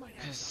salvagers might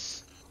have some.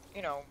 Because,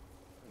 you know,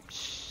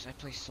 I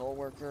play Soul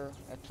Worker.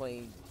 I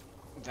play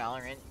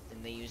Valorant,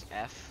 and they use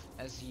F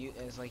as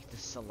like the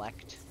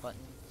select button.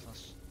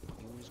 Plus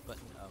use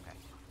button. Okay.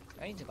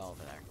 I need to go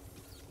over there.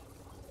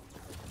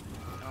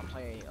 I don't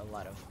play a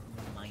lot of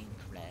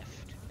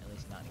Minecraft, at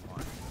least not anymore.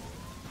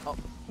 Oh.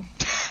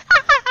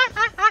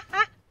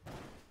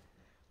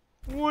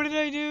 What did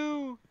I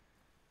do?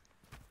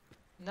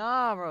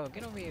 Nah, bro,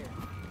 get over here.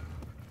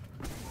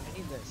 I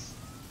need this.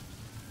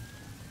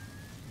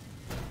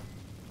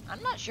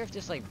 I'm not sure if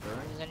this like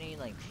burns any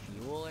like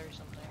fuel or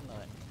something, but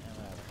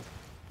whatever.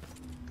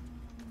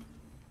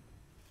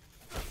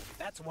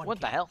 That's one. What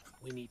the kill. hell?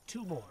 We need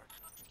 2 more.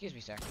 Excuse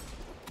me, sir.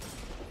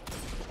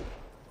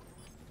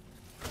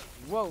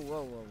 Whoa,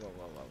 whoa, whoa, whoa,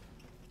 whoa, whoa.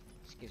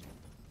 Excuse me.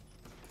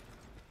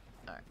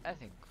 Alright, I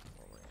think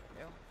what we're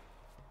gonna do.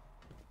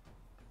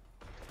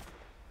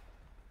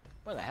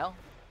 Where the hell?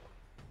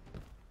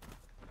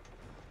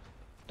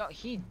 No,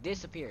 he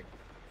disappeared.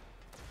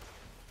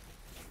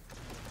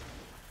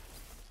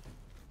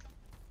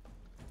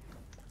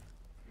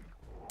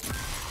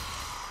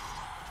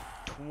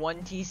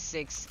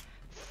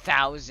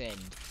 $26,000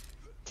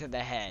 to the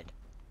head.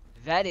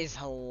 That is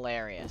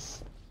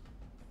hilarious.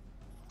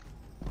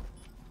 I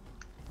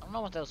don't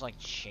know what those like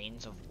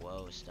chains of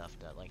woe stuff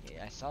that like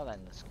I saw that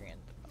in the screen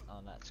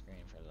on that screen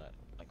for the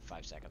like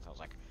 5 seconds. I was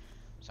like,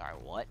 sorry,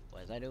 what?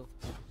 What did I do?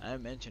 I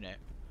didn't mention it.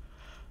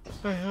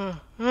 I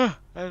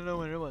don't know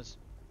what it was.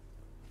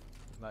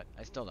 But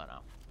I still don't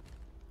know.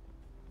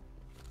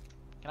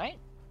 Can I?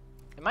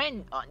 Am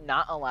I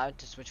not allowed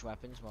to switch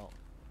weapons? Well,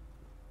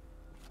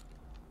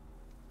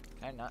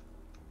 can I not?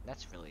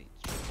 That's really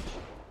strange.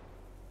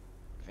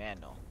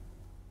 Vandal.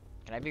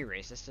 Can I be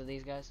racist to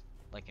these guys?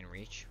 Like in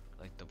Reach?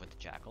 Like with the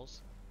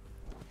jackals?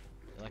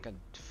 They're like a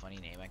funny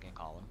name I can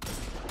call them.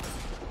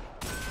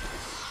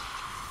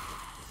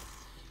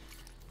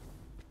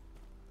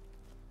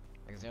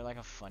 Like, is there like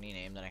a funny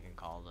name that I can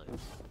call them?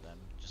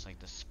 Just like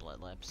the split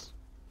lips?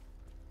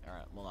 Or,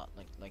 well, not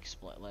like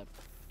split lip.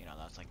 You know,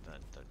 that's like the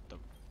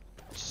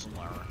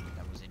slur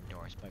that was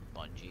endorsed by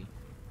Bungie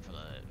for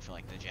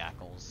like the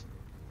jackals.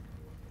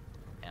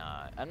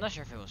 I'm not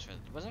sure if it was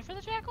it for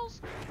the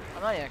jackals?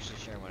 I'm not actually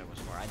sure what it was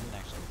for. I didn't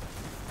actually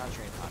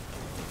concentrate on it.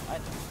 I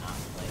did not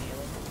play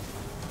Halo.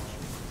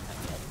 I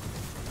did.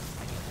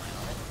 I can plan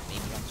on it.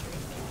 Maybe on stream,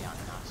 maybe on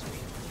not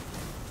stream.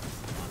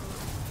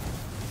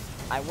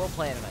 I will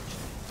play it eventually.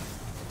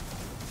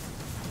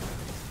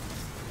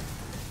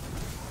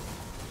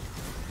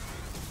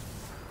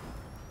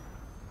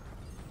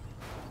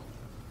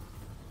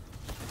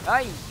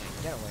 Ay,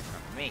 get away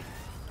from me.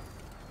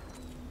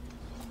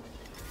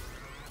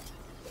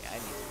 I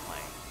need to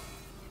play.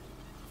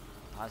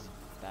 Pause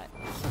that.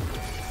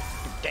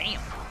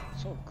 Damn!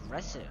 So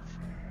aggressive.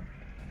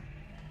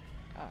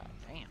 God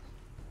damn.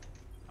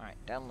 Alright,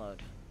 download.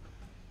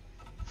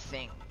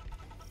 Things.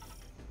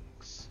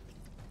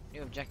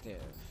 New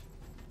objective.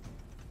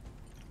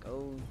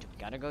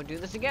 Gotta go do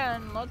this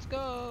again. Let's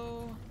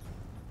go.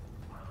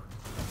 I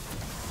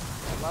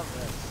love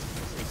this.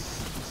 This is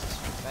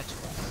fetch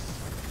quest.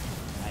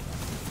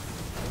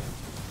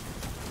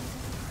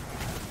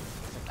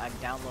 I'm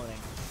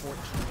downloading 14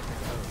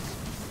 different codes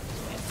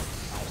in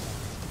 5 seconds.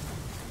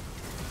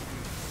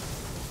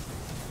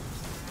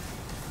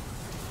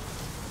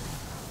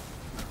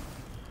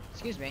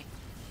 Excuse me.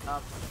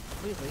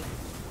 Please leave.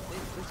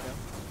 Please go.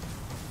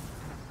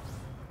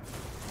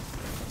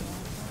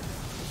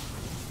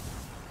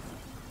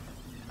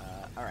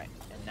 Alright.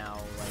 And now,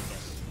 I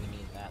guess we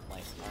need that,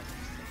 like,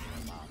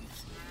 bomb.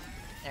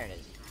 There it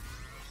is.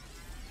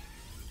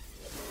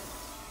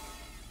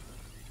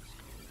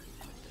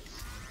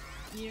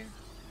 Here.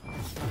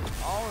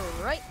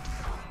 Alright,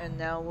 and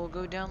now we'll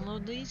go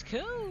download these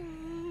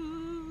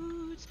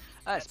codes.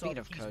 Speaking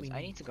of codes,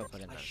 I need to go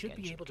put in those I should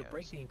be able to codes.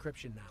 break the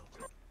encryption now.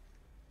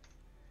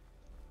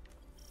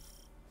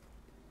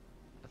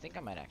 I think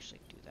I might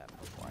actually do that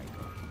before I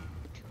go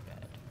to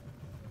bed.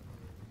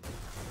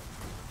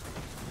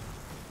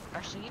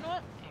 Actually, you know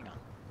what? Hang on.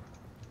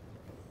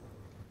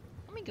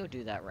 Let me go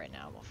do that right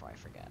now before I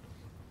forget.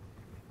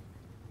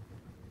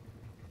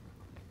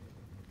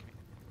 Okay.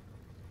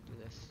 Do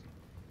this.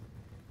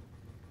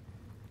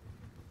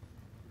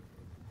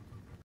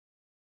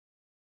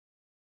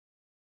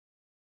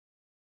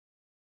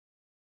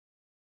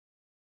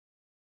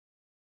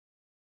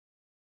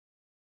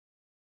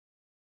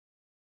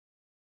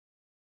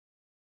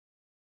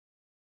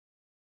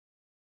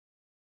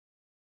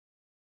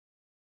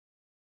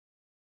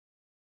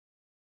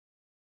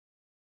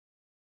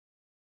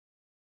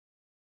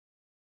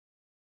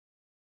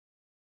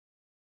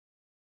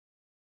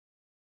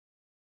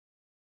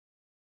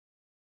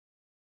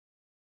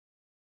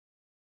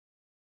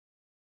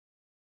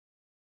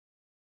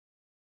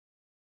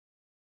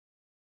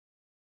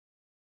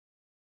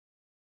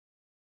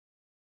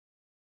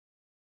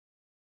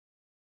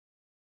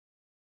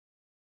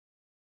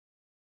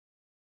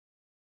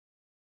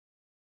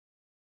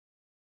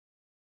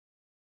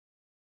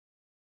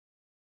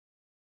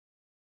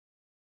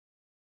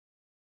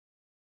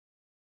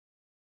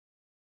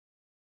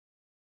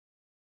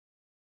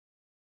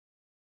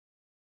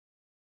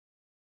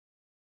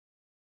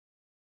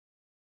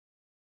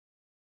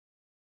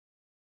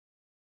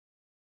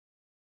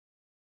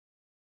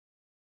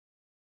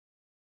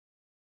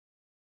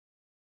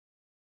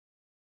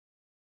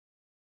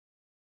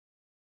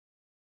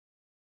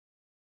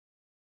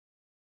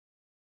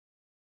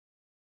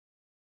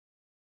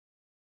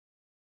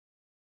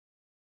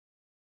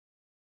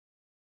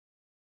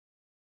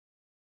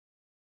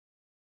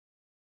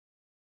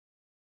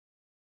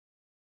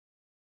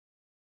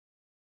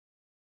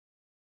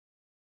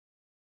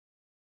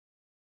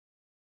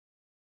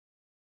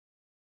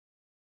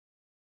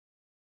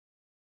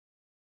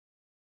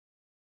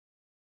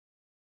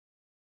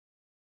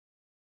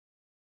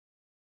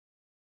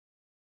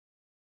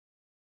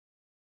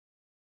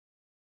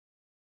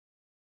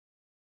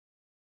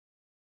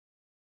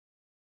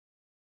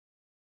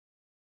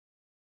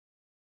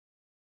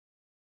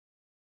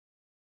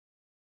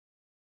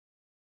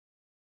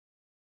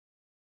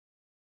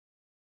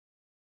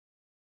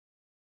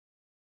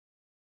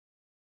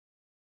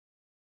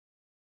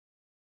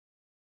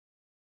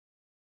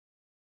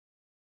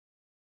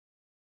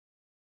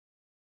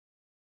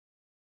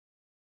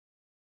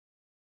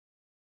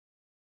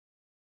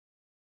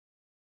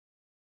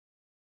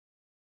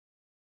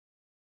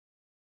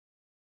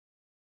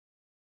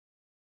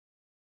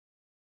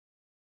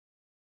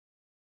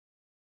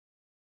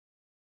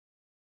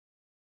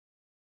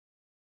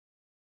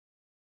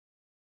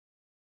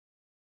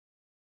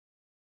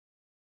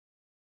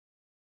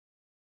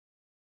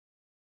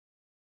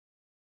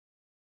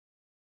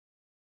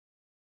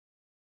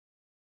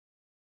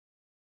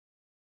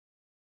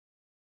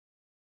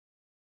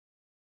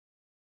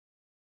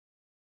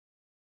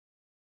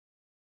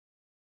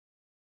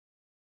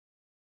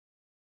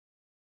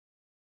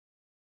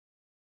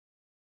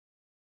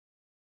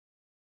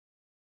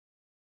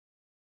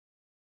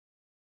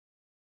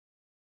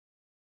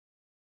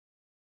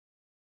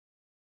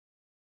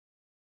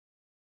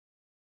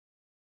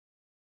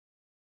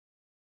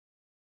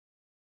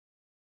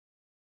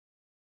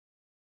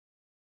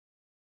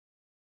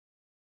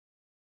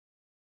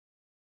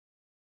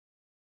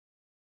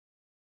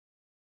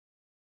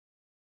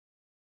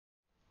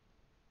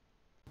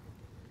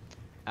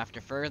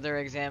 After further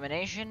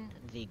examination,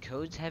 the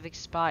codes have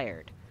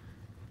expired.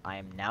 I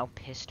am now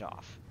pissed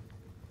off.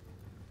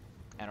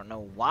 I don't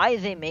know why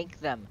they make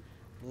them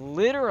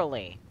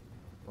literally,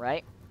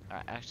 right?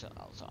 Alright, actually,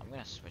 also, I'm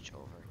gonna switch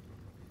over.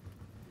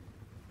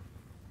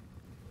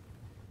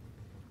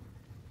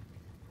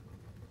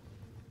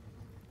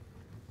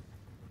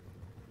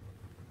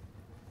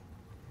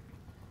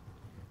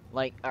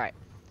 Like, alright.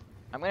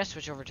 I'm gonna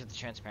switch over to the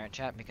transparent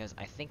chat because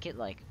I think it,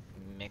 like,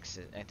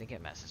 mixes, I think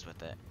it messes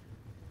with it.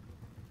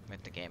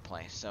 With the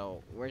gameplay.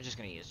 So, we're just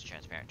gonna use the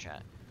transparent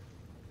chat.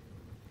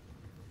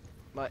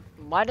 But,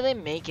 why do they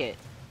make it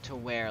to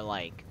where,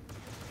 like,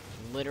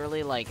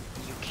 literally, like,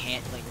 you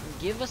can't, like,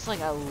 give us, like,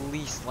 at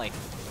least, like,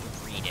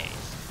 3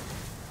 days.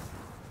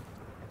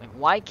 Like,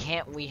 why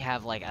can't we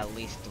have, like, at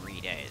least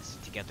 3 days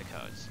to get the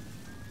codes?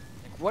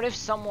 Like, what if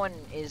someone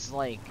is,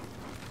 like,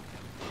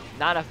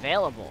 not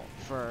available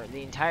for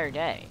the entire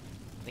day?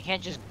 They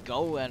can't just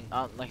go and,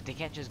 like, they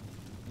can't just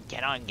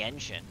get on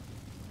Genshin.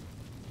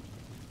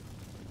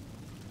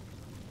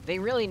 They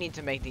really need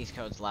to make these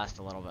codes last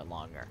a little bit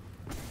longer.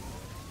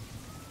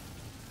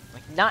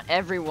 Like, not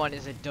everyone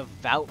is a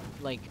devout,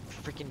 like,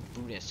 freaking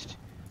Buddhist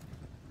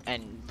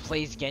and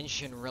plays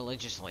Genshin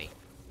religiously.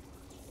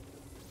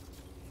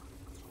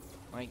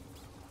 Like,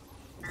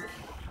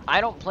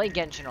 I don't play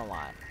Genshin a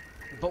lot,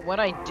 but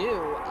when I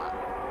do,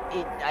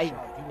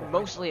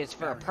 mostly it's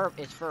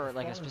for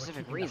like a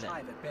specific reason.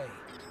 Maeve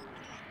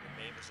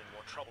is in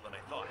more trouble than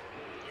I thought.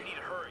 You need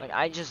to hurry. Like,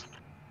 I just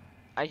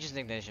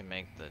think they should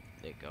make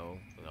it go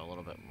a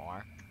little bit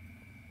more.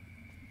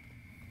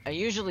 I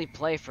usually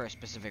play for a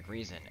specific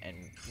reason, and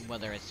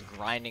whether it's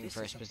grinding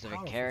for a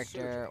specific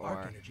character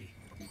or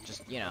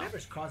just, you know.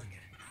 Whatever's causing it.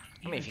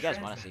 I mean, if you guys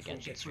want to see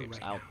Genshin streams,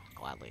 I'll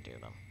gladly do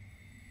them.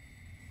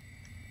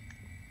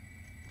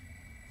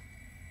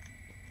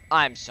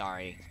 I'm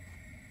sorry.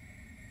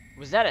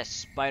 Was that a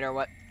spider?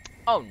 What?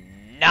 Oh,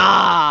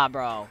 nah,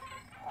 bro.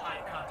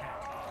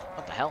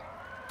 What the hell?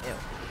 Ew.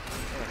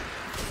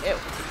 Ew.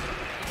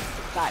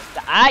 Die.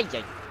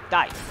 Die.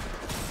 Die.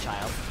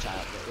 Child.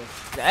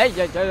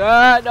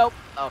 Nope.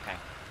 Okay.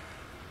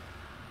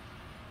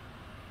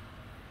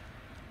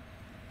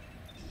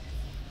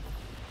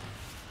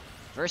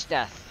 First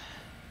death.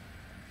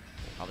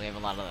 Probably have a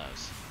lot of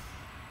those.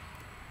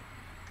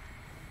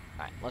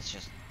 Alright, let's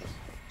just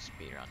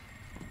speed run.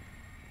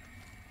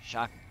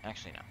 Shock.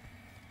 Actually, no.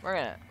 We're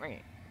gonna.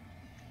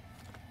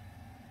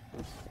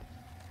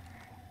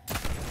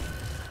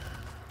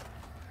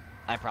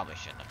 I probably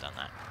shouldn't have done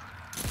that.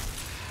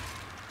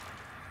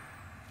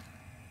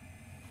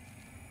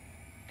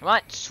 Come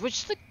on,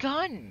 switch the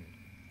gun!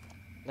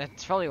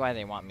 That's probably why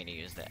they want me to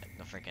use the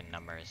freaking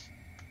numbers.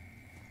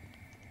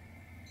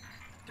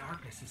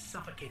 Darkness is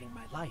suffocating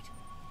my light.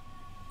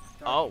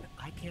 Oh.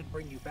 I can't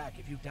bring you back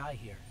if you die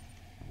here.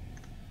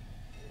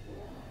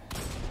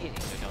 Easy,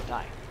 so don't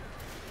die.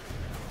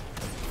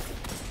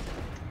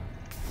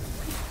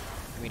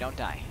 We don't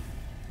die.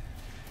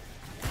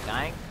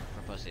 Dying?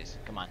 We're pussies.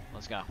 Come on,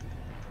 let's go.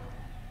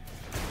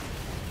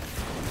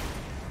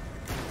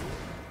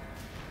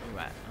 Where you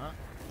at, huh?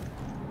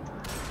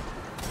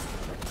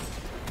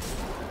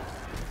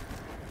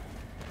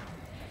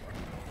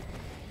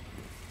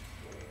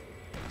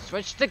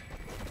 Switch the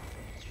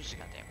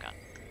goddamn gun.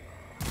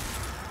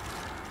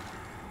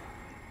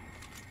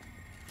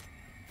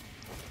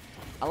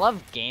 I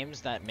love games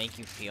that make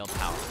you feel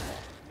powerful.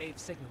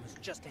 Maeve's signal is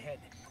just ahead.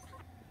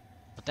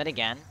 But then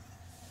again,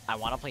 I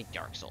want to play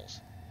Dark Souls.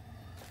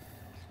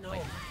 No.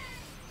 Like,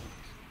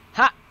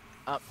 ha!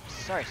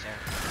 Sorry, sir.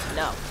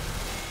 No.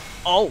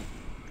 Oh!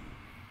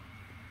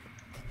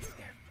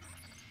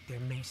 There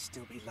may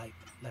still be light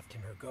left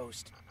in her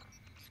ghost.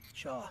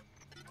 Shaw,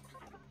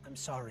 I'm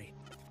sorry.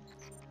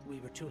 We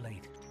were too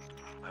late.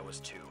 I was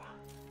too.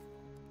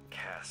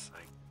 Cass,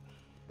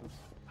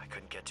 I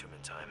couldn't get to him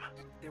in time.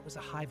 There was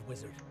a hive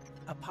wizard,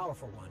 a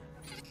powerful one.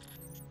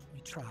 We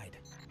tried.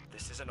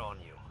 This isn't on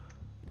you.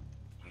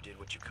 You did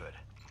what you could.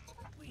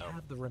 We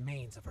have the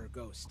remains of her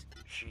ghost.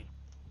 She'd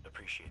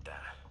appreciate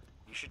that.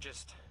 You should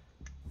just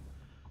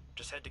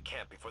head to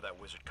camp before that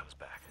wizard comes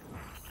back.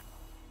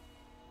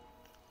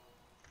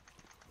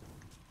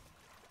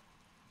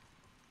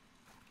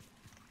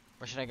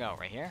 Where should I go?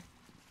 Right here?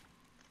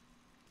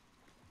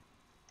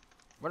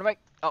 Where do I?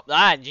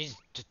 Oh, Jesus!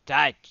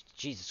 Die!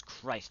 Jesus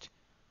Christ!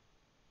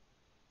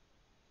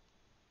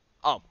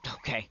 Oh,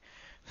 okay.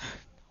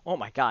 Oh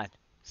my God,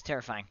 it's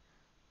terrifying.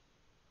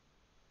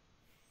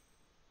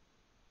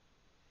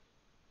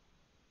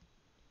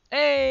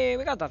 Hey,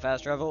 we got the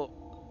fast travel.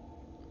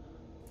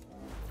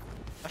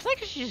 I feel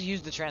like I should just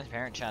use the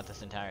transparent chat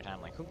this entire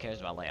time. Like, who cares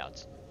about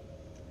layouts?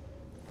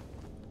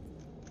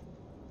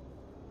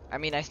 I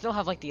mean, I still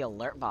have like the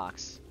alert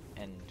box,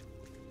 and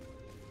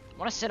I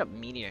want to set up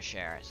media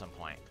share at some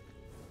point.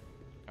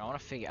 I want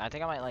to figure. I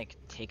think I might like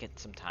take it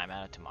some time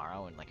out of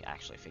tomorrow and like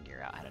actually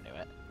figure out how to do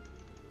it.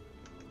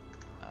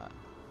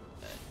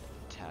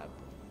 Tab.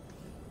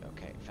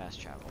 Okay,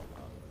 fast travel.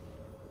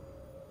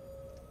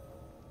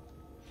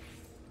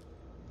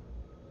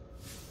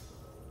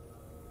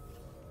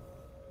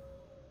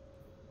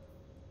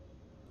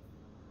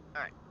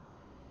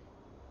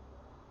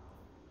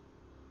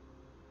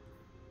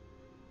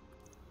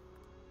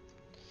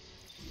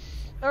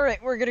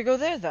 Alright, we're gonna go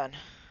there then.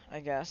 I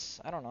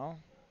guess. I don't know.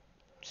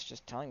 It's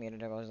just telling me to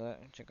go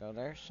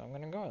there, so I'm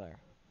gonna go there.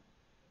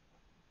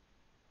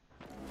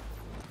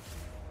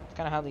 It's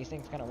kind of how these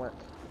things kind of work,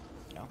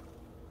 you know?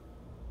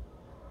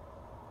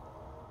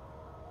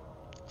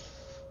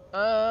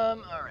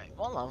 Alright.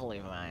 What level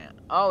am I at?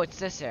 Oh, it's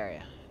this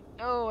area.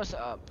 Oh, what's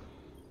up?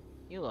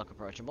 You look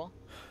approachable.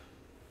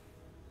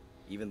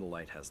 Even the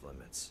light has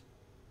limits.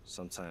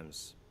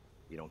 Sometimes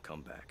you don't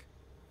come back.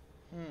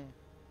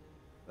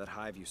 That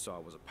hive you saw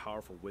was a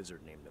powerful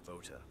wizard named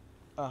Navota.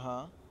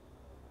 Uh-huh.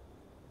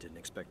 Didn't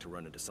expect to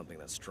run into something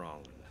that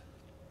strong, and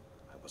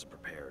I wasn't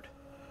prepared.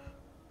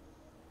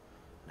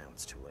 Now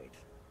it's too late.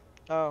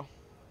 Oh.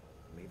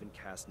 Maven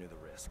Cass knew the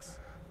risks.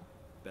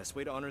 Best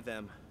way to honor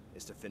them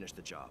is to finish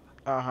the job.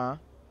 Uh-huh.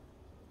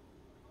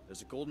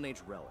 There's a Golden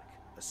Age relic,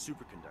 a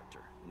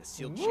superconductor, in a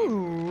sealed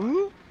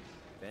chamber.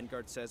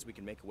 Vanguard says we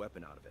can make a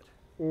weapon out of it.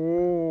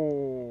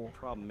 Oh.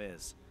 Problem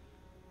is,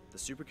 the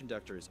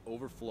superconductor is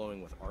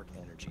overflowing with arc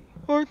energy.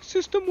 Arc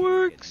system Can't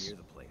works. get near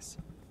the place,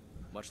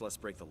 much less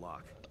break the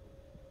lock.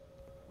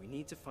 We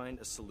need to find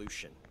a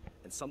solution,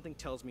 and something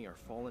tells me our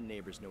fallen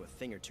neighbors know a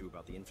thing or two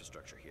about the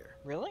infrastructure here.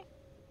 Really?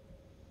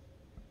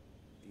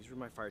 These were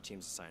my fire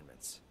team's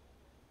assignments.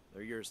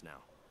 They're yours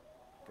now.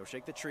 Go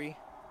shake the tree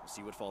and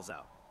see what falls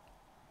out.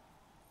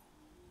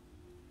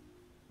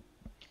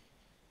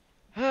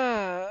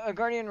 A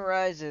guardian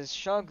rises.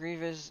 Shaw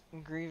Grievous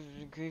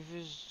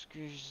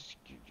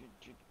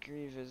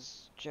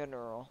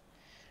General.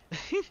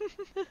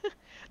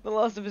 The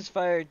loss of his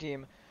fire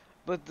team,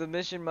 but the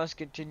mission must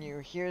continue.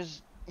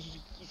 He's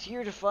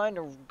here to find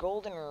a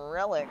golden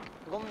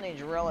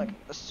age relic,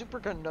 a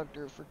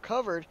superconductor. For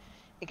covered,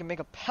 it can make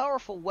a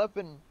powerful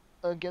weapon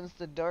against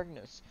the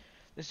darkness.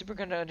 The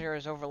superconductor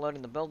is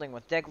overloading the building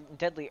with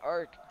deadly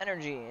arc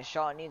energy.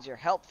 Shaw needs your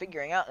help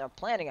figuring out and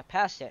planning a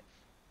past it.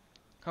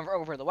 Cover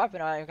over the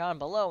weapon icon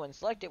below and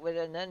select it with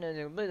it, and then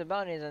the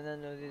bounties, and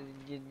then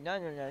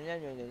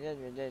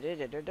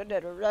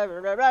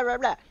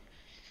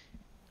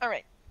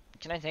Alright,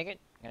 can I take it?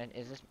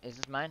 Is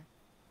this mine?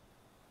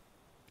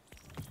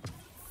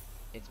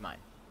 It's mine.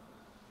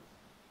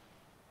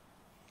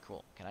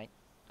 Cool. Can I?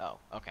 Oh,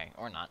 okay.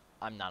 Or not.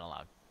 I'm not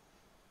allowed.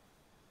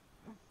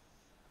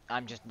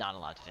 I'm just not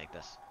allowed to take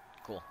this.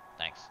 Cool.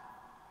 Thanks.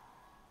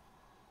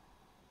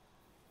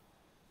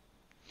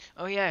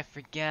 Oh yeah, I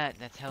forget.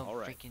 That's how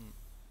freaking...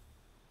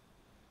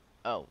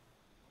 Oh.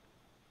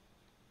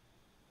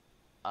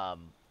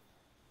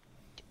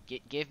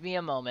 Give me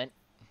a moment.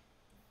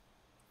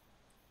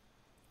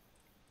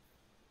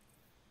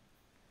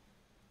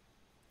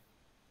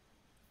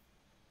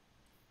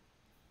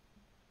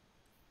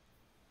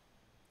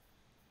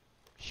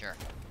 Sure.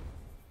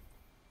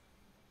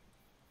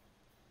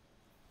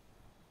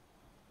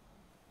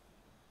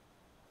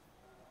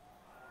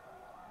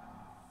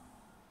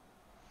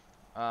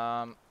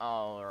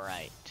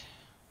 Alright.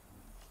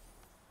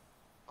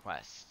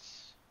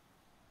 Quests.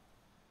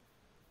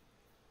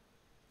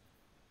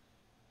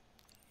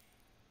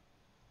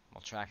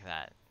 We'll track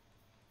that.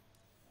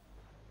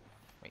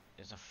 Wait,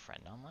 there's a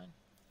friend online?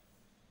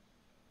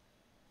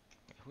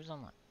 Wait, who's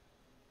online?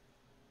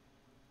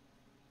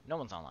 No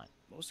one's online.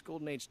 Most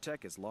Golden Age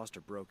tech is lost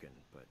or broken,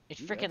 but It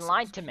you freaking Exiles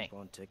lied to me. keep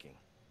on ticking.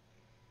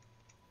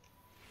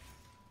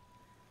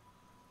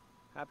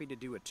 Happy to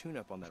do a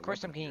tune-up on that. Of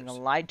course I'm weapon getting of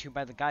yours. lied to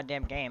by the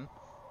goddamn game.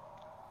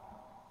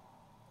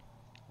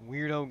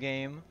 Weirdo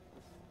game.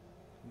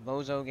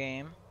 Bozo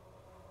game.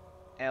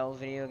 L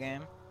video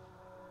game.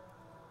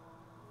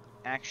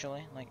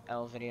 Actually, like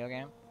L video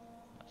game.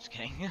 I'm just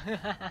kidding.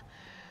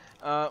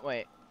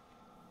 Wait.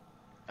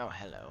 Oh,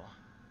 hello.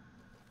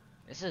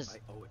 This is I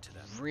owe it to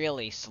them.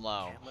 really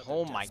slow. Can't let their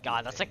Oh my deaths be god,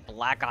 in that's vain. like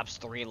Black Ops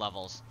 3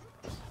 levels.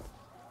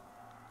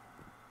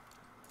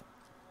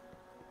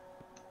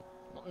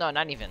 Well, no,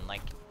 not even,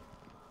 like...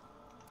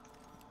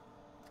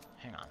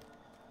 Hang on.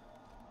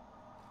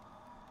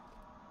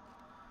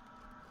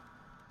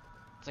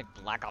 It's like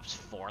Black Ops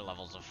 4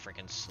 levels of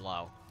freaking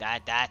slow.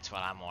 That's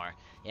what I'm more...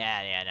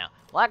 Yeah, no.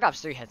 Black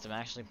Ops 3 had some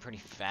actually pretty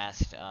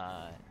fast,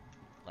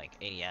 like,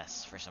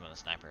 ADS for some of the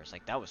snipers.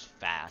 Like, that was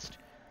fast.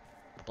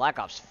 Black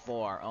Ops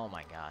 4, oh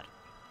my god.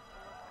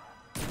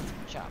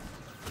 Chop.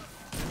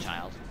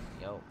 Child.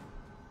 Yo.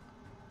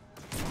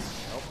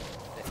 Nope.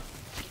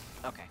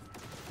 Okay.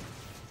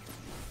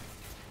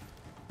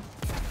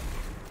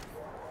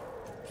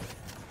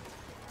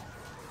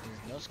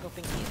 No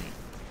scoping easy.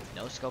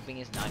 No scoping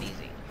is not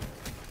easy.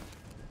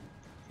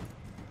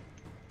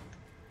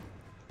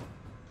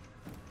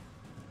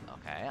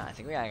 Okay, I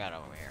think we got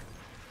over here.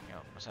 Yo,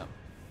 what's up?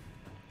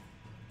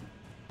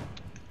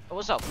 Oh,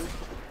 what's up?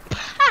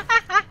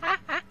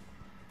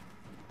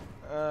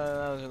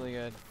 That was really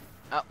good.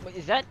 Wait,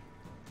 is that?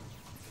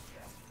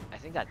 I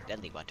think that's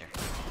Deadly Butter.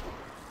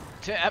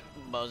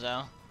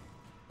 Bozo.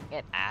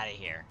 Get out of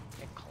here.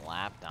 Get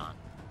clapped on.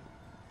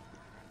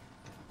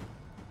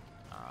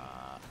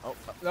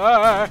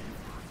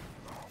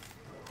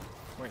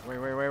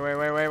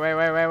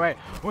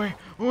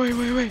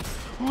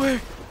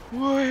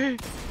 Wait.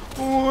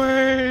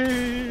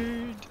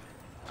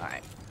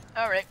 Alright.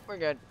 Alright, we're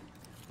good.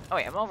 Oh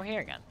wait, I'm over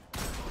here again.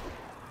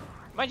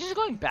 Am I just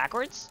going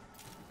backwards?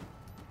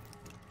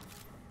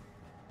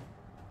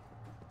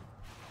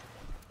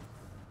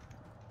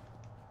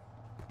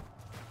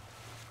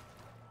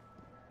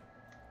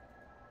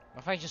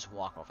 What if I just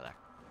walk over there?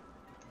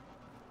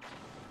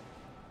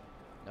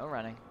 No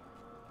running,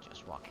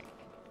 just walking.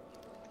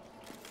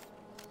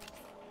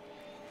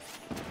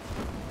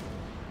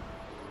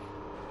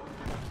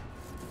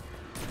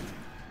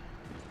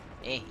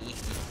 Eh,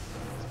 let's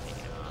take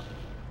it off.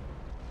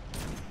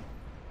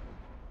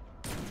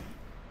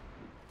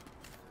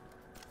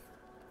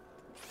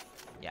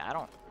 Yeah, I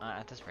don't.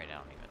 At this rate, I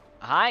don't even.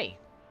 Hi.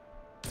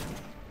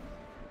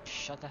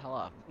 Shut the hell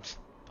up,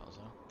 bozo.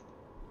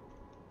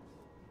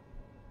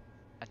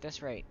 At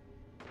this rate,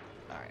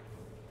 all right.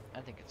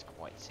 I think it's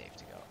quite safe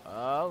to go.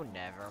 Oh,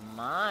 never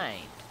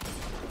mind.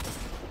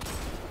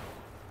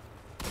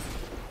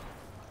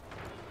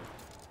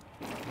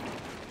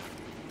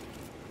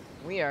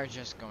 We are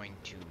just going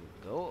to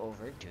go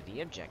over to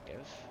the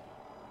objective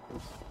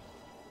and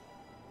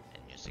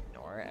just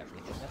ignore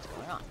everything that's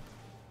going on.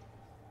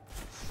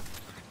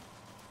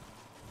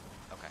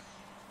 Okay.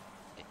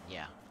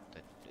 Yeah,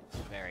 it's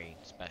very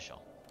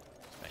special.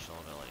 Special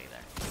ability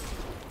there.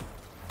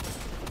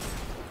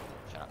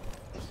 Shut up.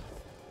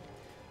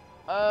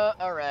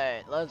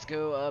 Alright, let's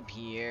go up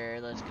here.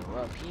 Let's go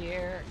up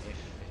here, if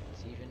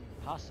it's even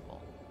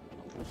possible.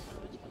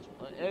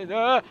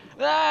 No.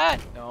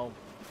 Let's go.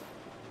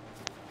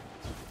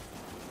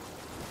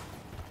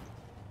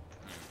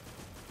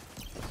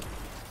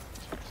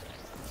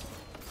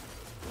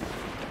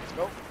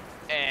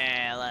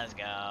 And let's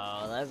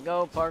go. Let's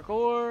go,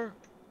 parkour.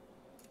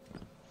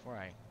 Before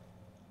I...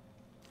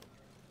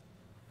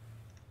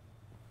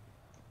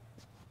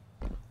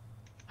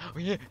 Oh,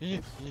 yeah.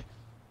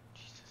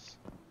 Jesus.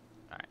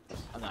 Alright,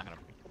 I'm not gonna...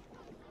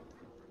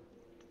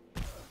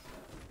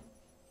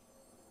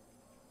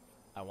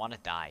 I want to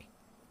die.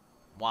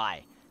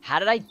 Why? How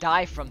did I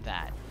die from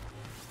that?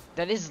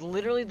 That is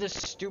literally the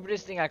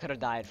stupidest thing I could have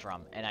died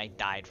from, and I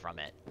died from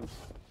it.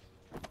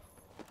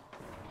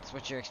 That's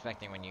what you're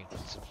expecting when you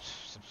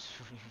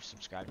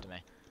subscribe to me.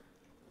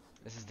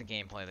 This is the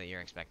gameplay that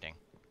you're expecting.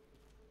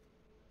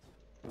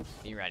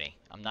 Be ready.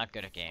 I'm not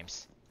good at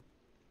games.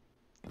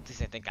 At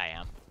least I think I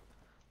am.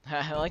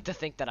 I like to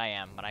think that I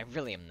am, but I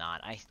really am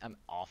not. I'm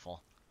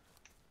awful.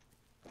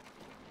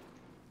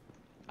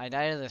 I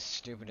die to the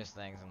stupidest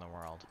things in the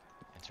world.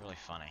 It's really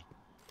funny.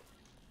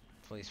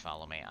 Please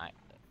follow me.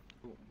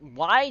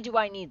 Why do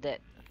I need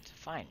that?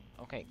 Fine.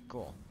 Okay,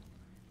 cool.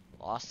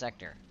 Lost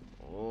sector.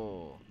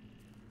 Ooh.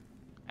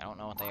 I don't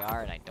know what they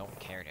are, and I don't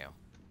care to.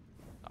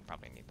 I'll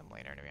probably need them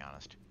later, to be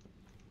honest.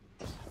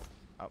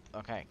 Oh,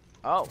 okay.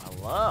 Oh,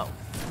 hello.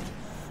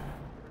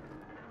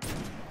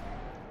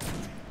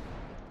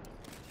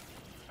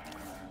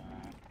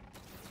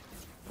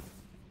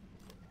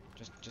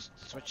 Just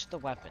switch the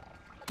weapon.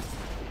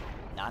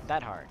 Not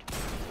that hard.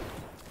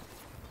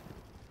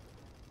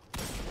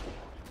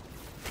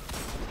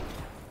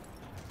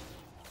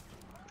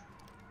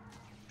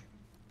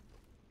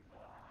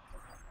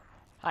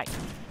 Hi.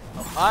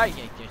 Oh, hi,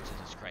 yeah,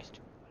 Jesus Christ.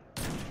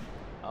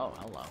 Oh,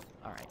 hello.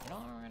 Alright, you know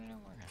what we're gonna do?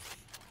 We're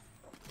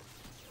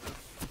gonna...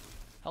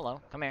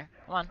 Hello, come here.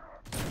 Come on.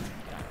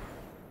 Get out.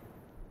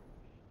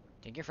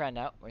 Take your friend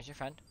out. Where's your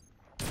friend?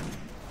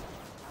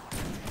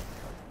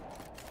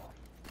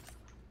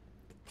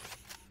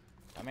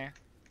 Come here.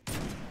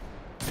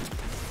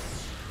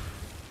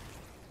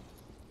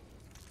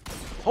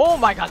 Oh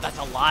my god, that's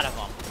a lot of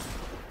them!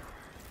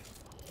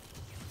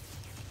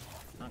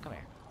 Oh, come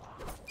here.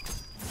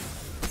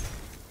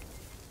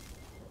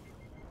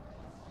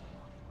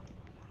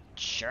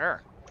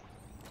 Sure.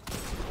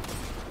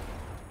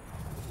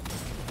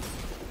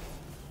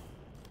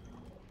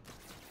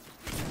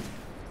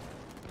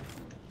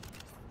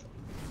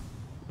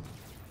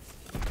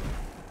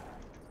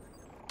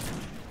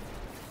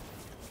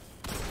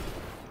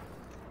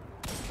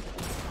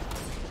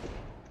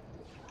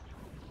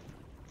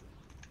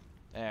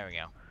 There we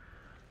go.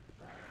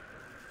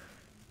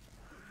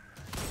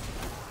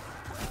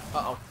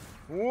 Uh-oh.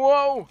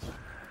 Whoa!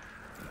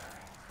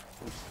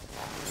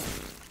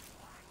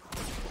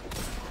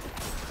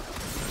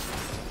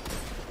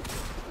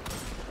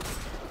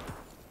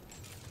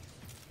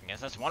 I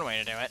guess that's one way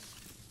to do it.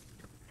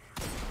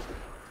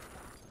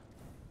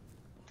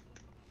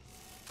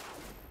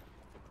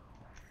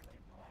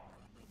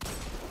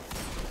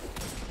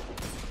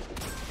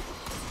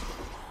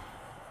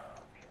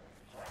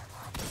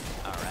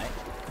 Alright.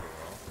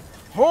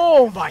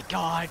 Oh my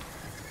god!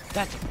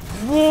 That's...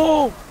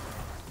 Whoa!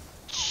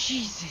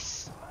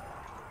 Jesus!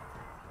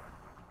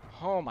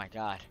 Oh my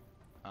god.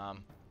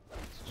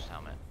 Switch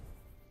helmet.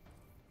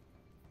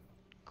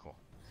 Cool.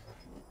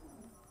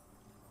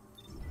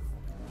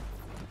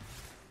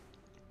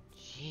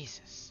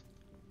 Jesus.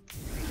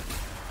 We'll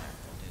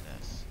do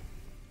this.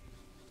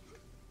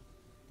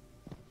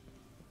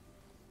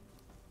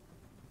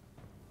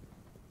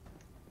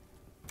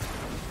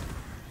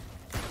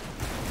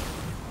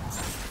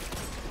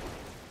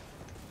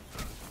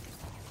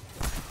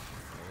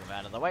 Move out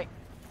out of the way.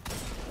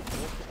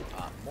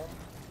 Boom.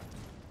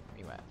 Where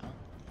you at, huh?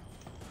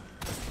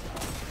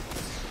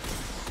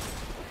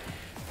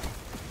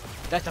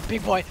 That's a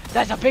big boy!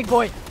 That's a big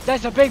boy!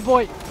 That's a big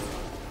boy!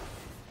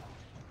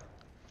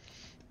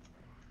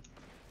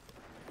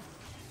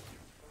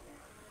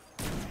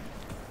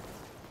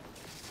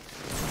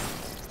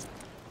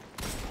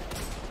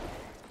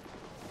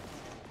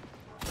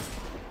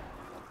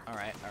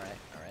 Alright.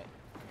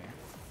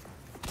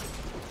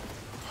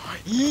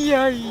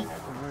 Yay!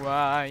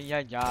 Wah ya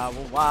ya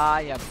wah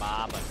ya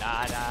ba ba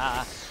da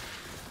da.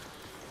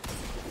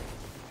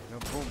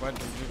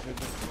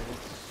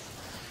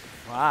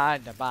 Wah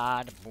da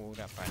ba da boo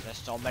da ba. There's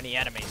so many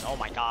enemies. Oh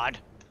my god.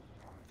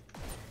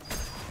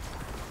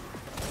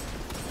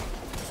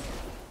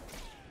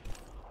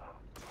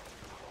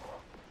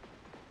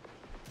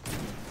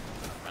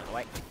 Run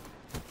away.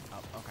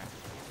 Oh, okay.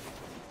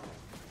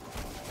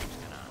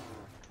 Just gonna.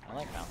 I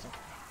like bouncing.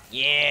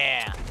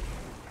 Yeah.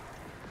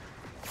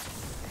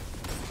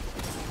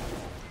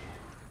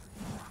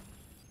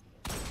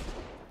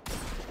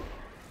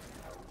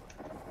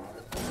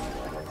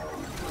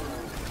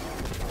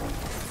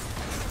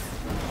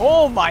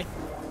 Oh my!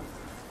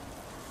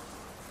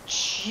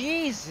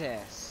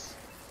 Jesus!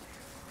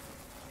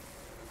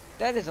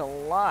 That is a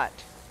lot.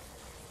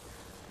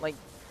 Like,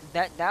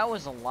 that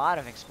was a lot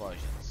of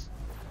explosions.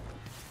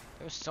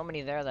 There was so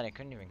many there that I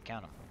couldn't even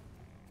count them.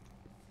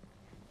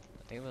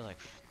 I think it was like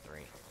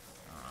 3.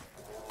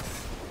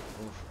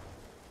 Oof.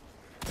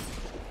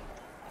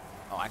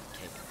 Oh, I can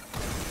take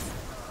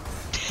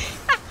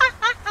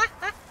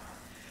it.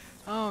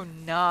 Oh,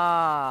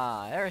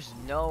 nah. There's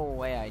no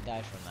way I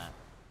died from that.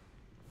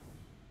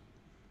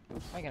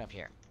 I get up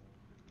here.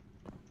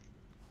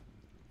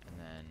 And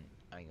then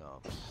I go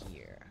up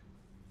here.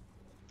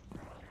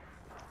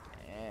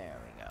 There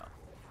we go.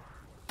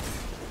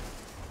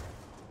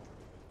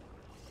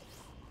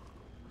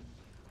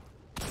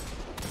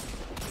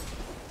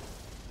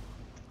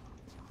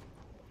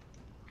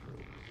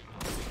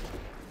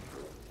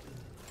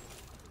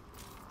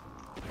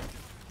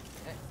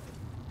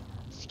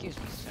 Excuse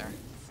me, sir.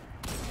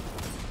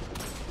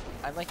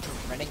 I'd like to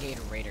renegade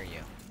raider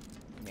you.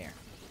 Come here.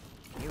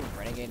 You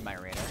renegade my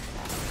raider.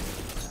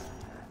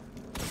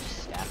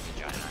 Stab the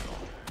giant eyeball.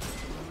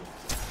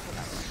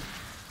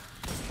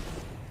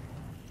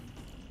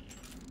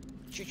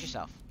 Shoot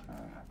yourself.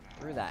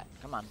 Through that.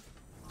 Come on.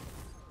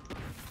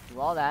 Do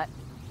all that.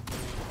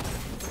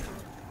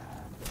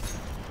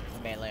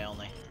 Melee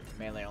only.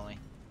 Melee only.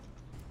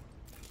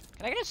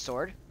 Can I get a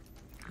sword?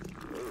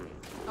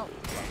 Oh.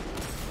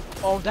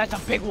 Oh, that's a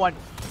big one.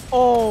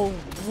 Oh,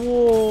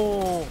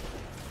 whoa.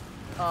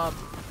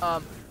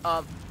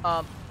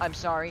 I'm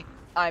sorry.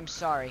 I'm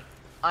sorry.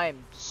 I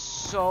am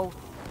so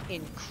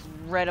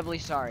incredibly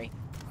sorry.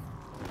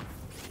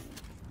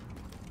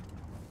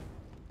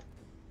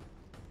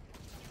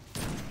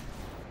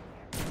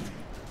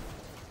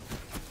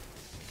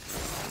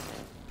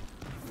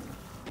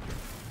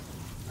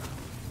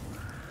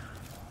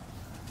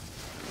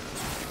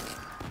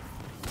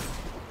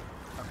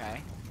 Okay,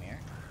 come here.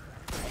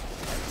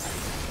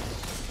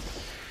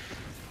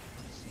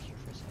 Sit here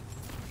for a second.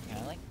 Can I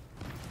like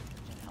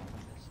help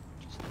with this?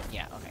 Just,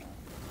 yeah, okay.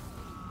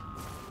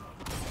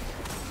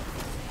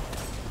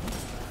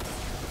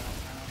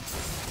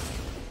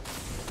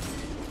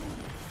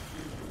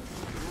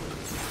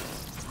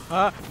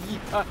 Okay.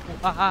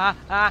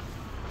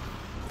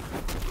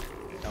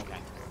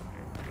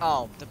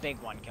 Oh, the big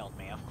one killed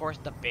me. Of course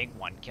the big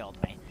one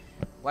killed me.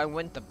 Why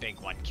wouldn't the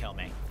big one kill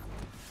me?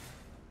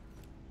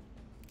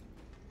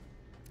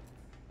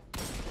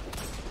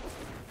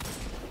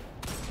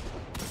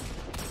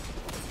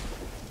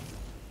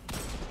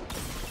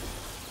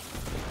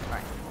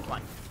 Alright, come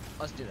on.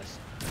 Let's do this.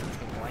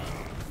 Big boy.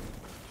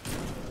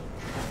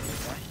 Big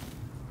boy.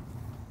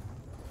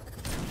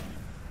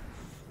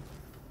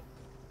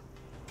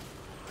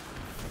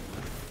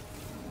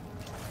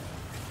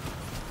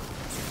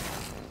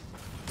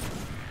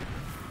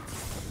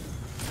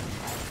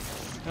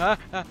 Go.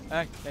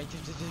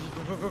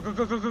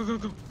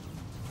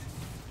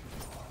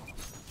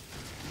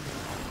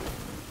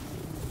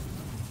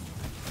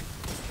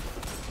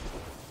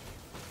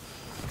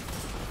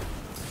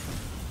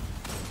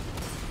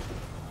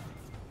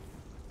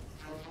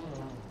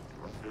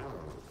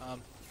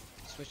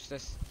 Switch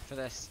this for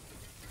this.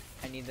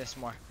 I need this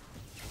more.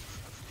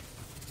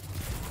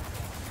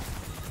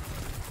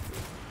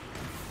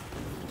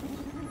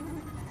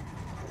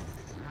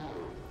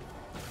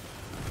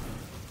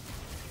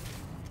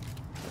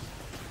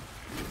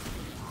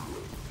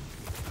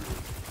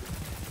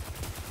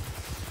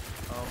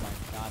 Oh my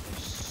god,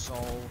 there's so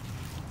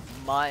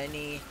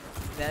many.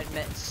 That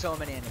meant so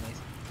many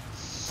enemies.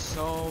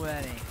 So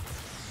many.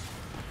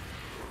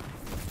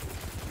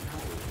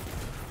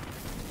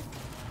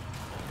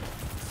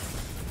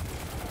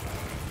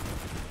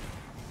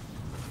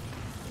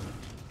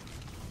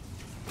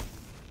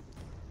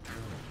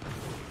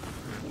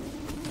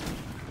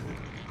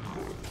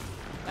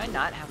 Can I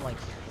not have like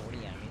 40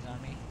 enemies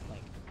on me?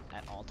 Like,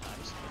 at all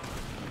times?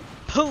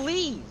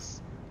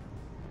 Please!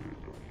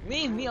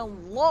 Leave me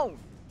alone!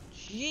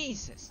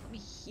 Jesus, let me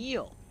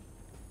heal.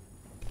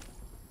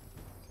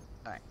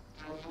 Alright.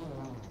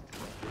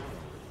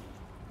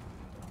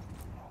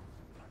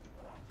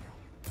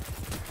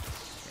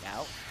 Get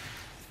out.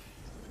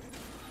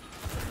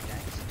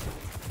 Next.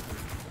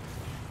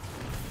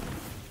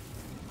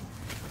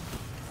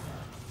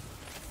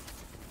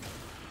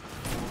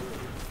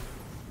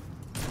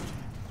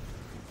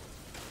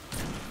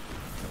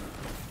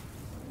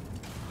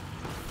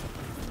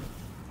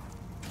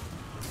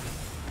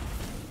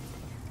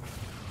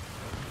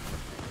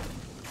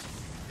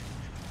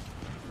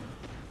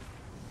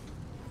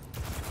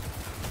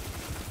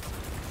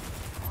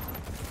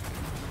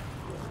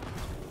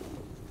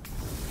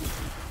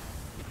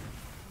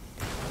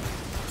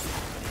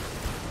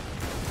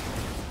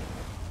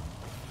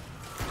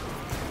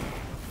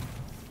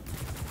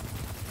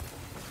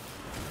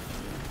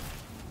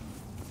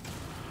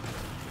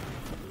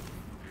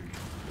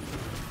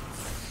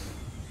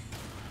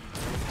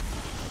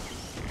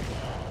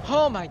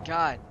 Oh my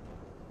god!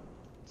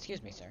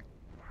 Excuse me, sir.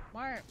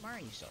 Why are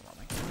you still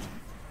roaming?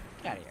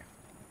 Get out of here.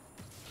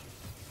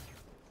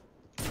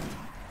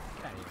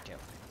 Get out of here, too.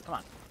 Come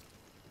on.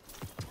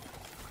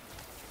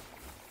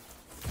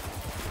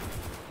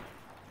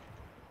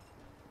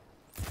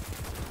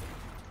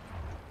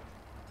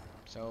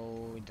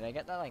 So, did I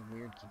get that, like,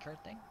 weird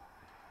keycard thing?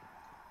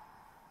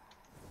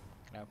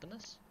 Can I open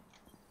this?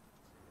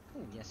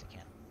 Ooh, yes I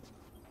can.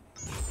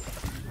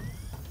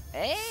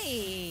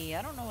 Hey,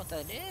 I don't know what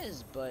that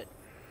is, but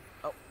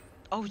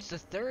oh, it's the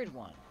third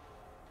one.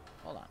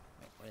 Hold on,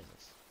 wait, what is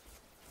this?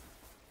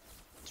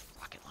 It's a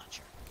rocket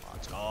launcher.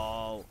 Let's go.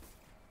 Oh,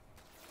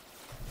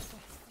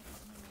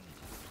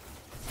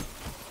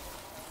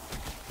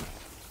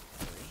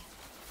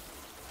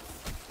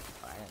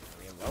 I have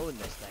to reload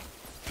this thing.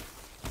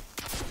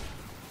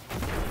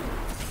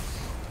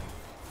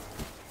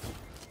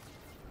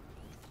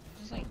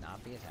 Just like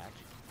not be attacked.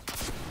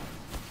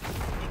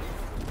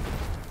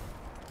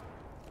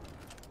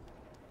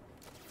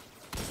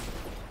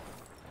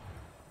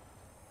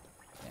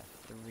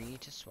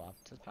 To swap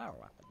to the power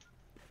weapon.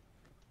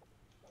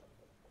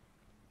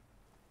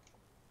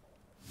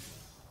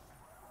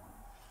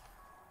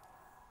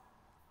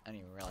 I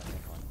didn't even realize I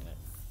collected it.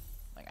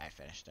 Like, I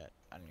finished it.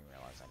 I didn't even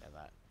realize I did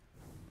that.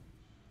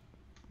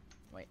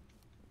 Wait.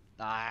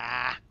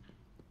 Ah!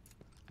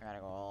 I gotta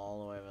go all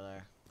the way over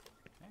there.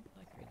 Can I,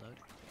 like, reload?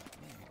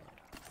 Yeah, reload.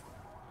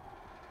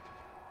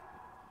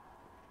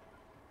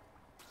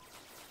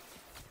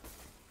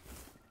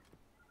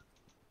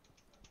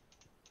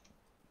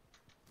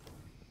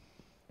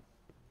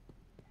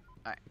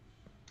 Alright.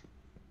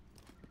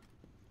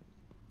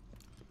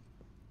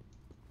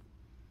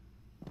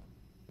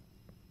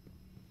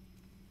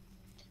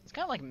 It's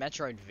kind of like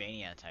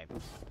Metroidvania type,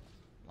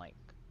 like,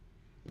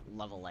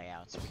 level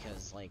layouts,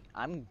 because, like,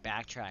 I'm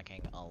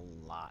backtracking a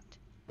lot.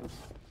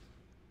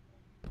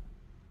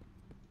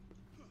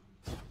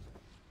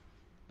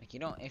 Like, you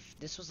know, if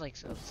this was, like,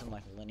 some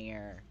like,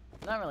 linear,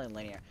 not really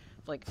linear,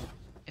 but, like,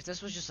 if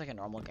this was just, like, a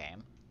normal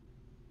game,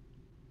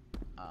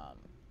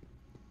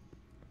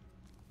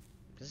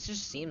 this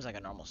just seems like a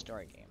normal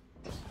story game.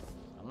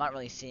 I'm not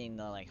really seeing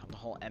the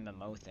whole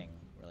MMO thing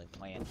really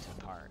play into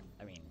part.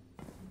 I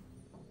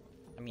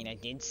mean, I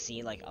did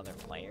see like other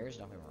players.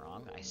 Don't get me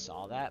wrong, I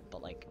saw that,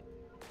 but like,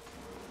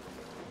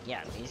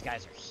 yeah, these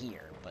guys are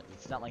here, but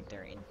it's not like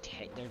they're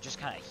just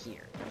kind of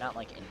here. They're not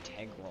like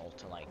integral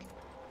to like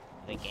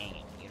the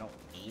game. You don't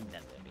need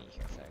them to be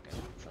here for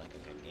a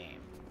good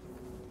game.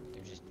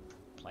 They're just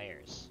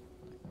players,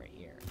 like right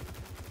here.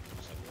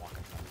 Just like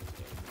walking from this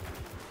dude.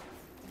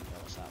 Yo,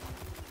 what's up?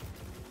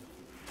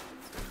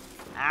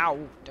 Ow!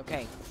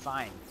 Okay,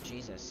 fine.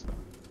 Jesus.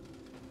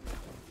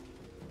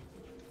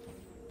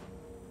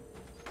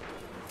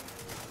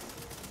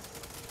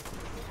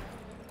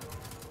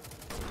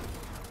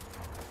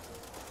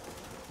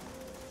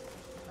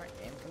 Alright,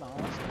 damn, come on,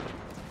 let's go.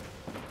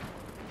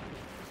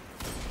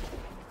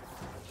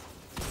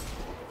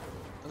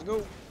 Let's go!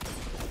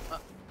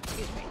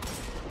 Excuse me.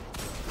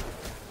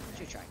 Don't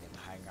you try to get the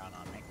high ground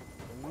on me.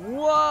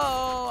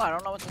 Whoa! I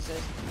don't know what this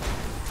is.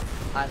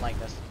 I like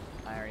this.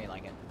 I already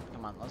like it.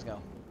 Come on, let's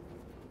go.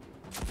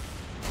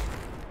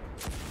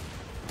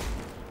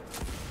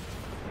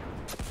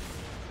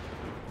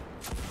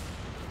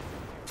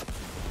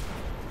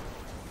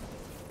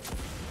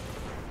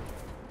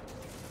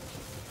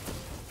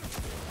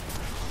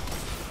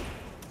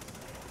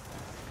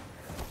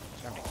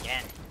 Start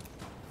again.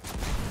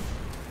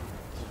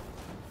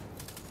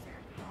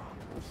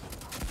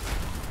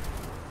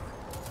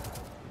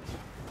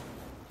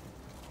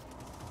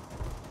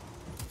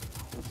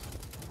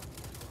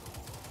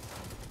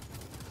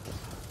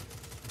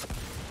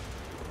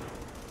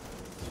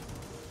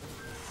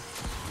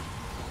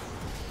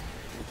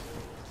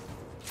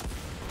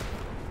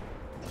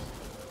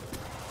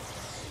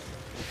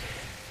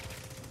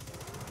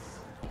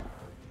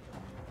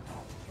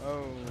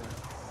 Oh.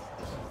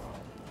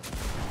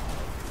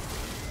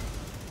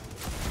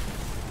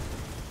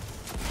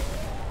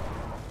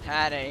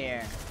 Outta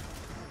here.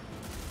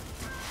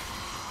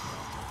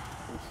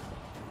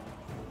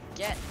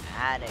 Get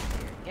out of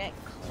here. Get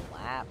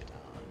clapped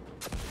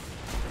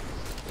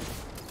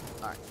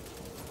on. Alright.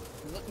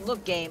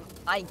 Look, game.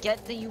 I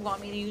get that you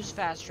want me to use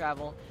fast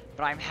travel,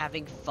 but I'm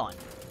having fun.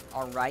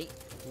 Alright?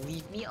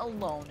 Leave me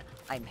alone.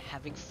 I'm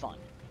having fun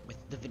with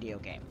the video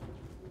game.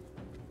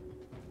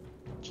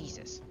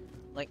 Jesus.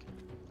 Like,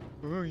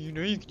 oh, you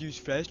know you could use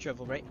fast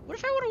travel, right? What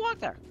if I want to walk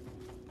there?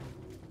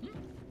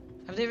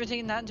 Have they ever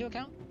taken that into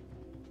account?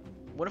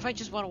 What if I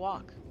just want to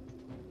walk?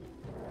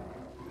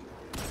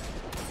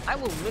 I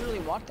will literally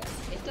walk there.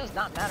 It does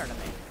not matter to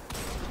me.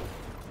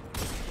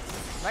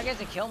 If I get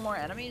to kill more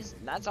enemies,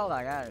 that's all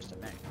that matters to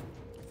me.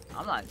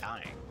 I'm not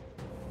dying.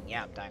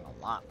 Yeah, I'm dying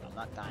a lot, but I'm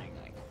not dying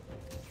like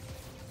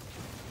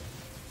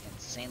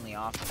insanely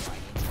often. So I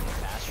need to do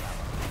fast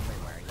travel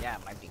everywhere. Yeah,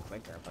 it might be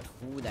quicker, but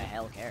who the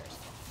hell cares?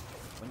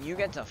 When you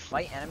get to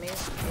fight enemies,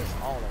 it's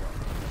all the way.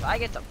 If I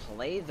get to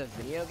play the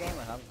video game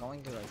without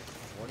going through like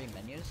 40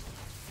 menus,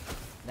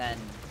 then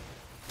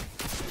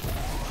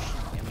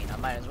I mean I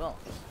might as well.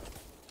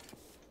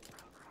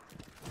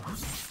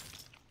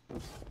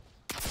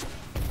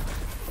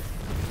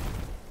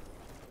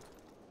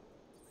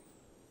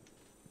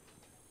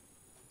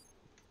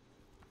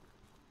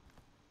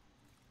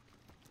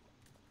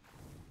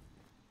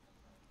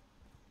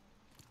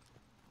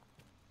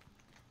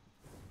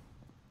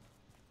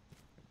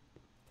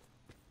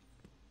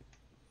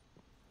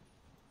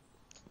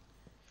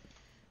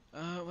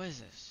 What is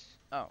this?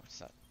 Oh, it's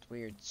that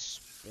weird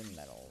spin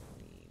metal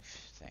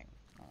leaf thing.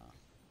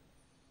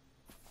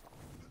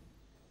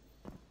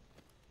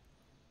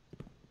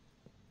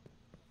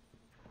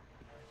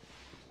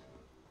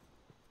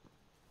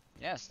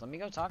 Yes, let me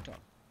go talk to him.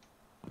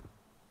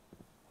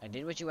 I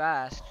did what you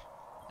asked.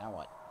 Now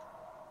what?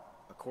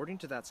 According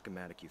to that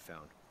schematic you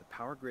found, the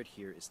power grid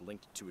here is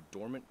linked to a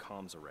dormant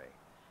comms array.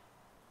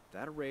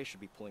 That array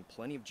should be pulling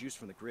plenty of juice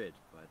from the grid,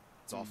 but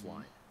it's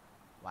offline.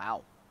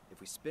 Wow.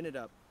 If we spin it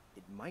up,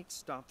 it might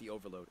stop the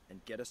overload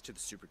and get us to the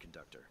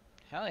superconductor.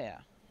 Hell yeah.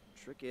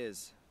 Trick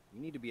is,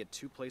 you need to be at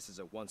 2 places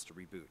at once to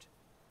reboot.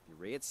 The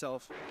array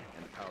itself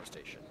and the power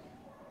station.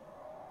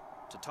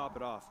 To top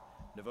it off,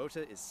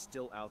 Navota is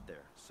still out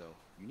there, so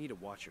you need to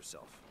watch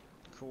yourself.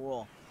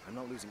 Cool. I'm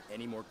not losing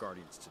any more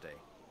Guardians today.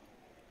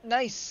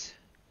 Nice.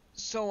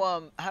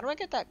 So, how do I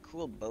get that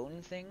cool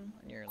bone thing?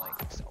 And you're like,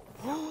 so.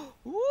 Ooh,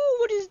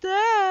 what is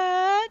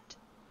that?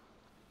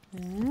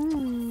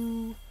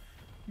 Ooh,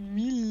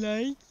 me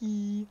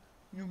likey.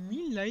 No,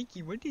 me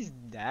likey. What is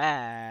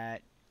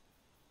that?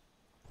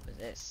 What is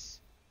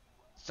this?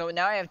 So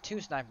now I have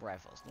 2 sniper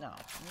rifles. No,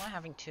 I'm not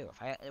having 2.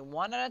 If I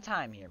one at a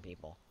time here,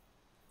 people.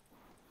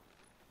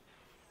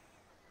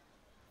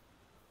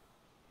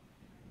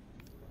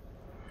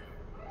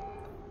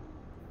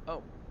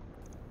 Oh.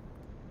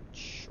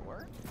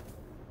 Sure.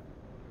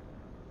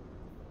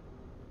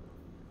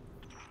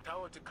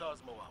 Tower to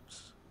Cosmo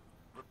Ops.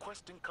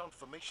 Requesting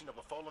confirmation of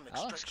a fallen That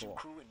looks extraction cool.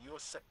 crew in your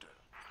sector.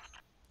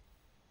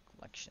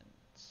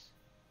 Collections.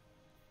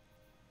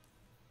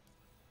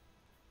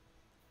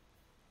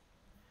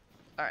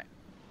 Alright.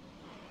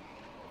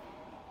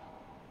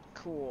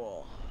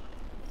 Cool.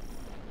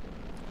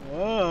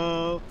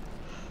 Whoa.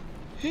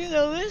 You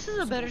know, this is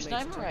a better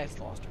sniper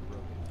rifle.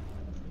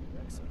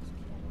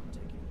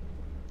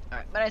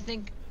 Alright, but I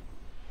think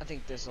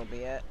this will be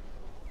it,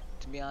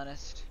 to be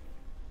honest.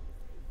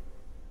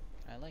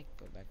 I like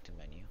go back to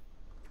menu.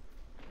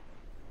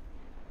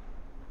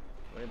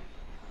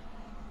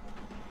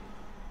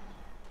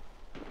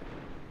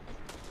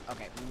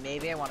 Okay,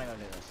 maybe I want to go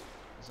do this.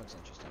 This looks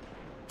interesting.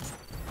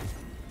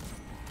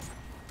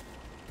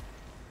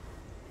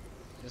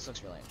 This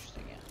looks really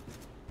interesting, yeah.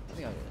 Let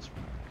me go do this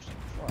real quick,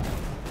 actually.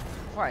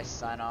 Before I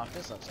sign off,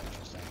 this looks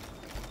interesting.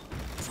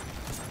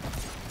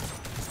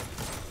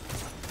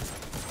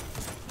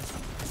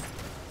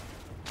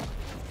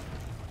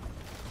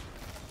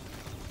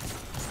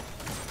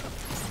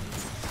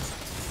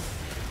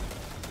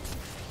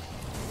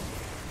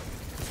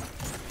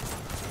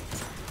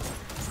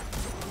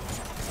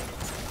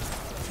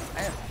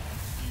 I have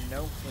no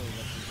clue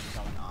what's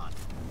even going on.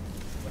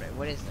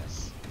 What is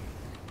this?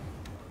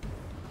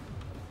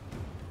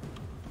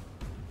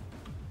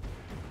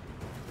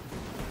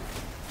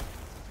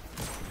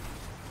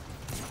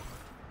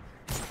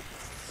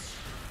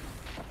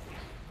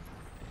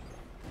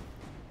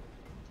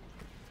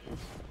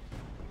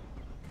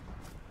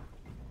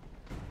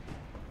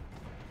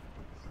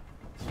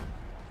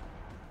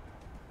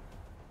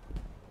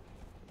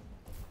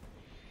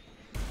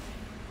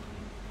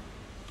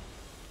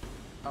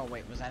 Oh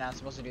wait, was I not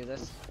supposed to do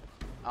this?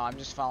 Oh, I'm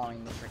just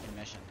following the freaking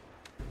mission.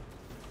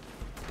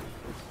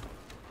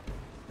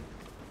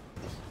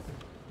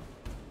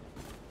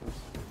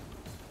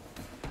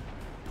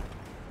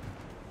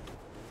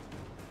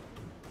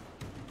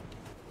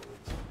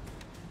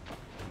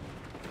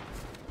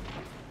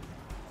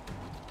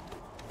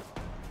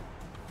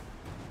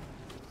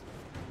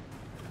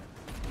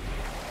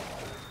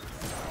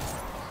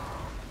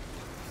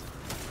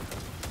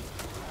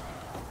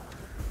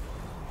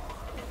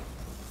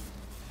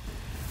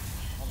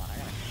 Hold on, I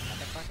gotta cut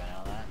the fuck out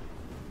of that.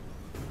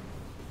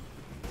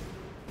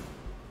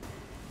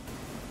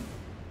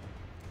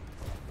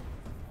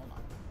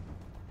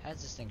 How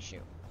does this thing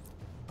shoot?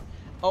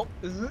 Oh,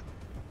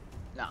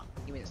 no,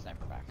 give me the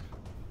sniper back.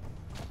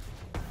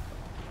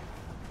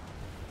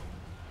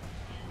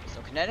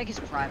 So kinetic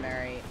is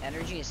primary,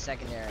 energy is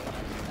secondary, and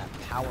then that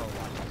power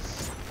one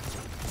is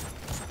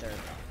third,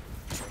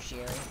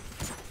 tertiary.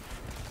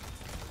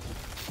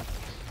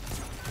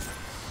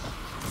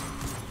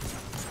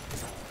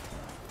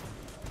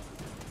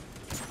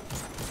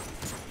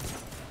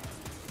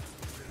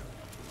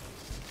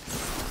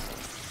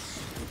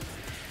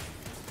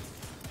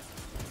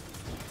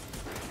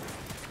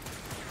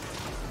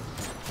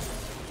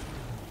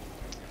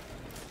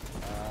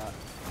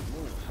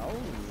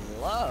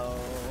 Hello.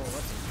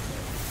 What's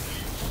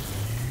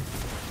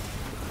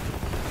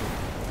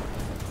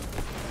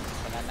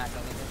Can I not go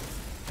in this?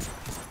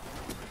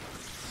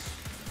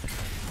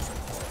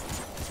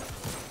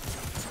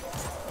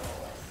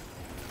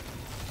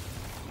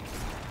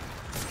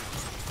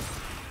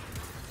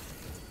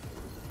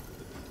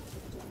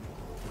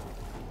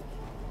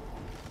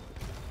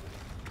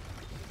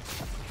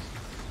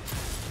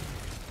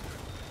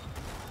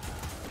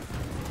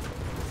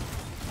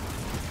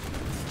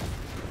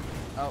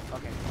 Oh,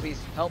 okay.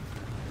 Please help.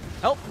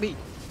 Help me.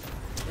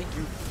 Thank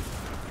you.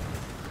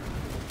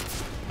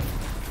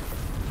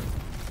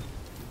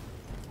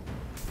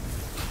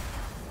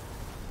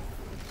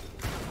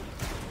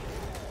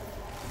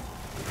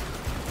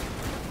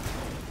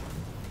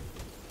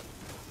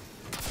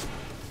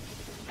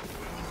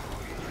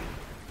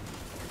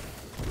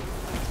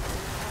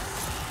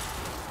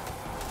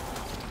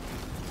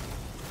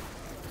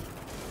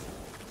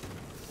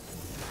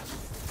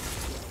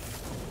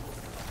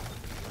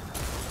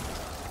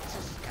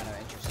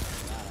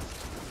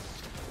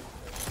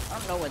 I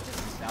don't know what this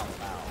is all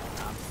about.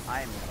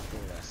 I am gonna do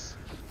this.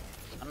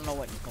 I don't know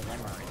what Glimmer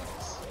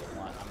is.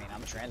 What? I mean,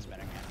 I'm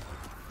transmitting it.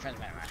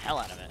 Transmitting the hell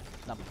out of it.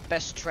 The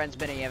best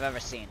transmitting I've ever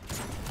seen.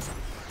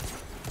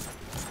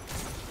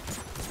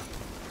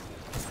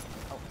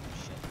 Oh,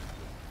 shit.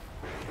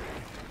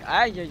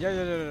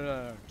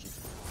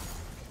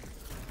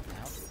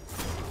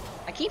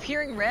 I keep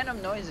hearing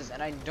random noises,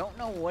 and I don't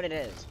know what it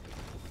is.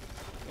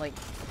 Like,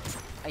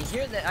 I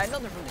hear that. I know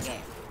they're from the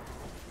game.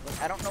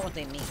 But I don't know what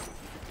they mean.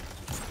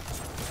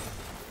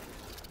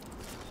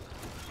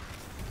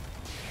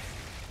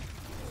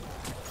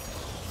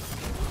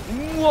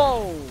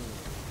 Whoa!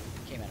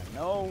 Came out of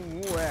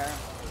nowhere.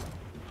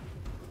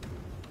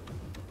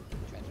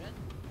 Transmit?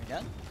 You're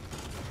done?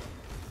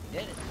 You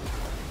did it.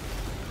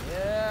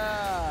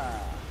 Yeah!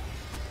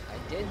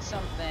 I did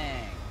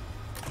something.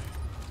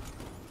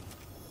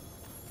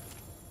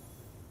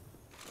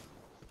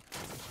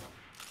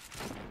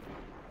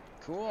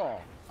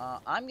 Cool.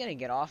 I'm gonna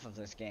get off of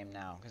this game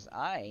now, because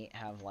I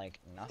have, like,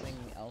 nothing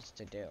else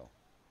to do.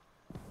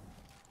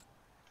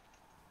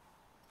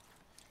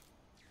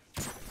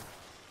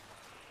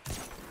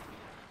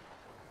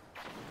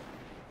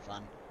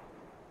 Fun.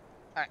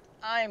 Alright,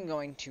 I'm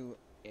going to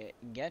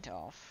get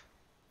off.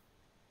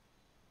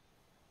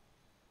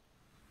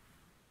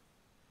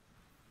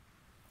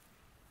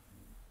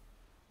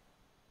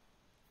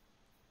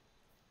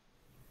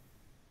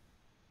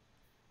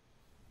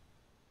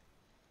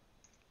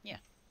 Yeah,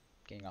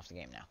 getting off the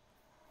game now.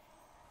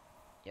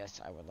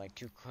 Yes, I would like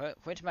to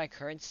quit my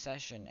current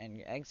session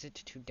and exit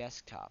to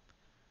desktop.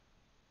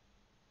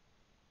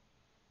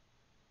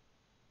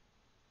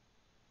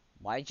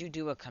 Why'd you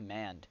do a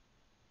command?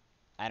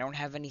 I don't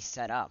have any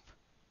set up.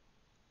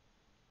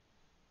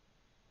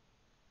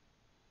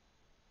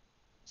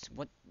 So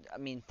what? I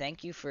mean,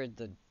 thank you for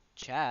the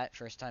chat,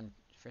 first time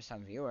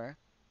viewer.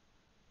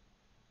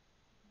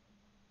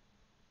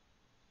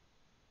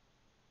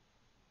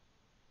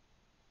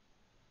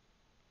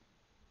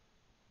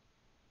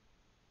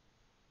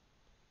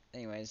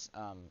 Anyways,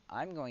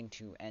 I'm going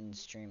to end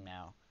stream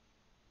now.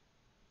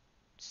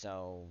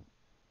 So,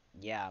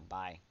 yeah,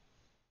 bye.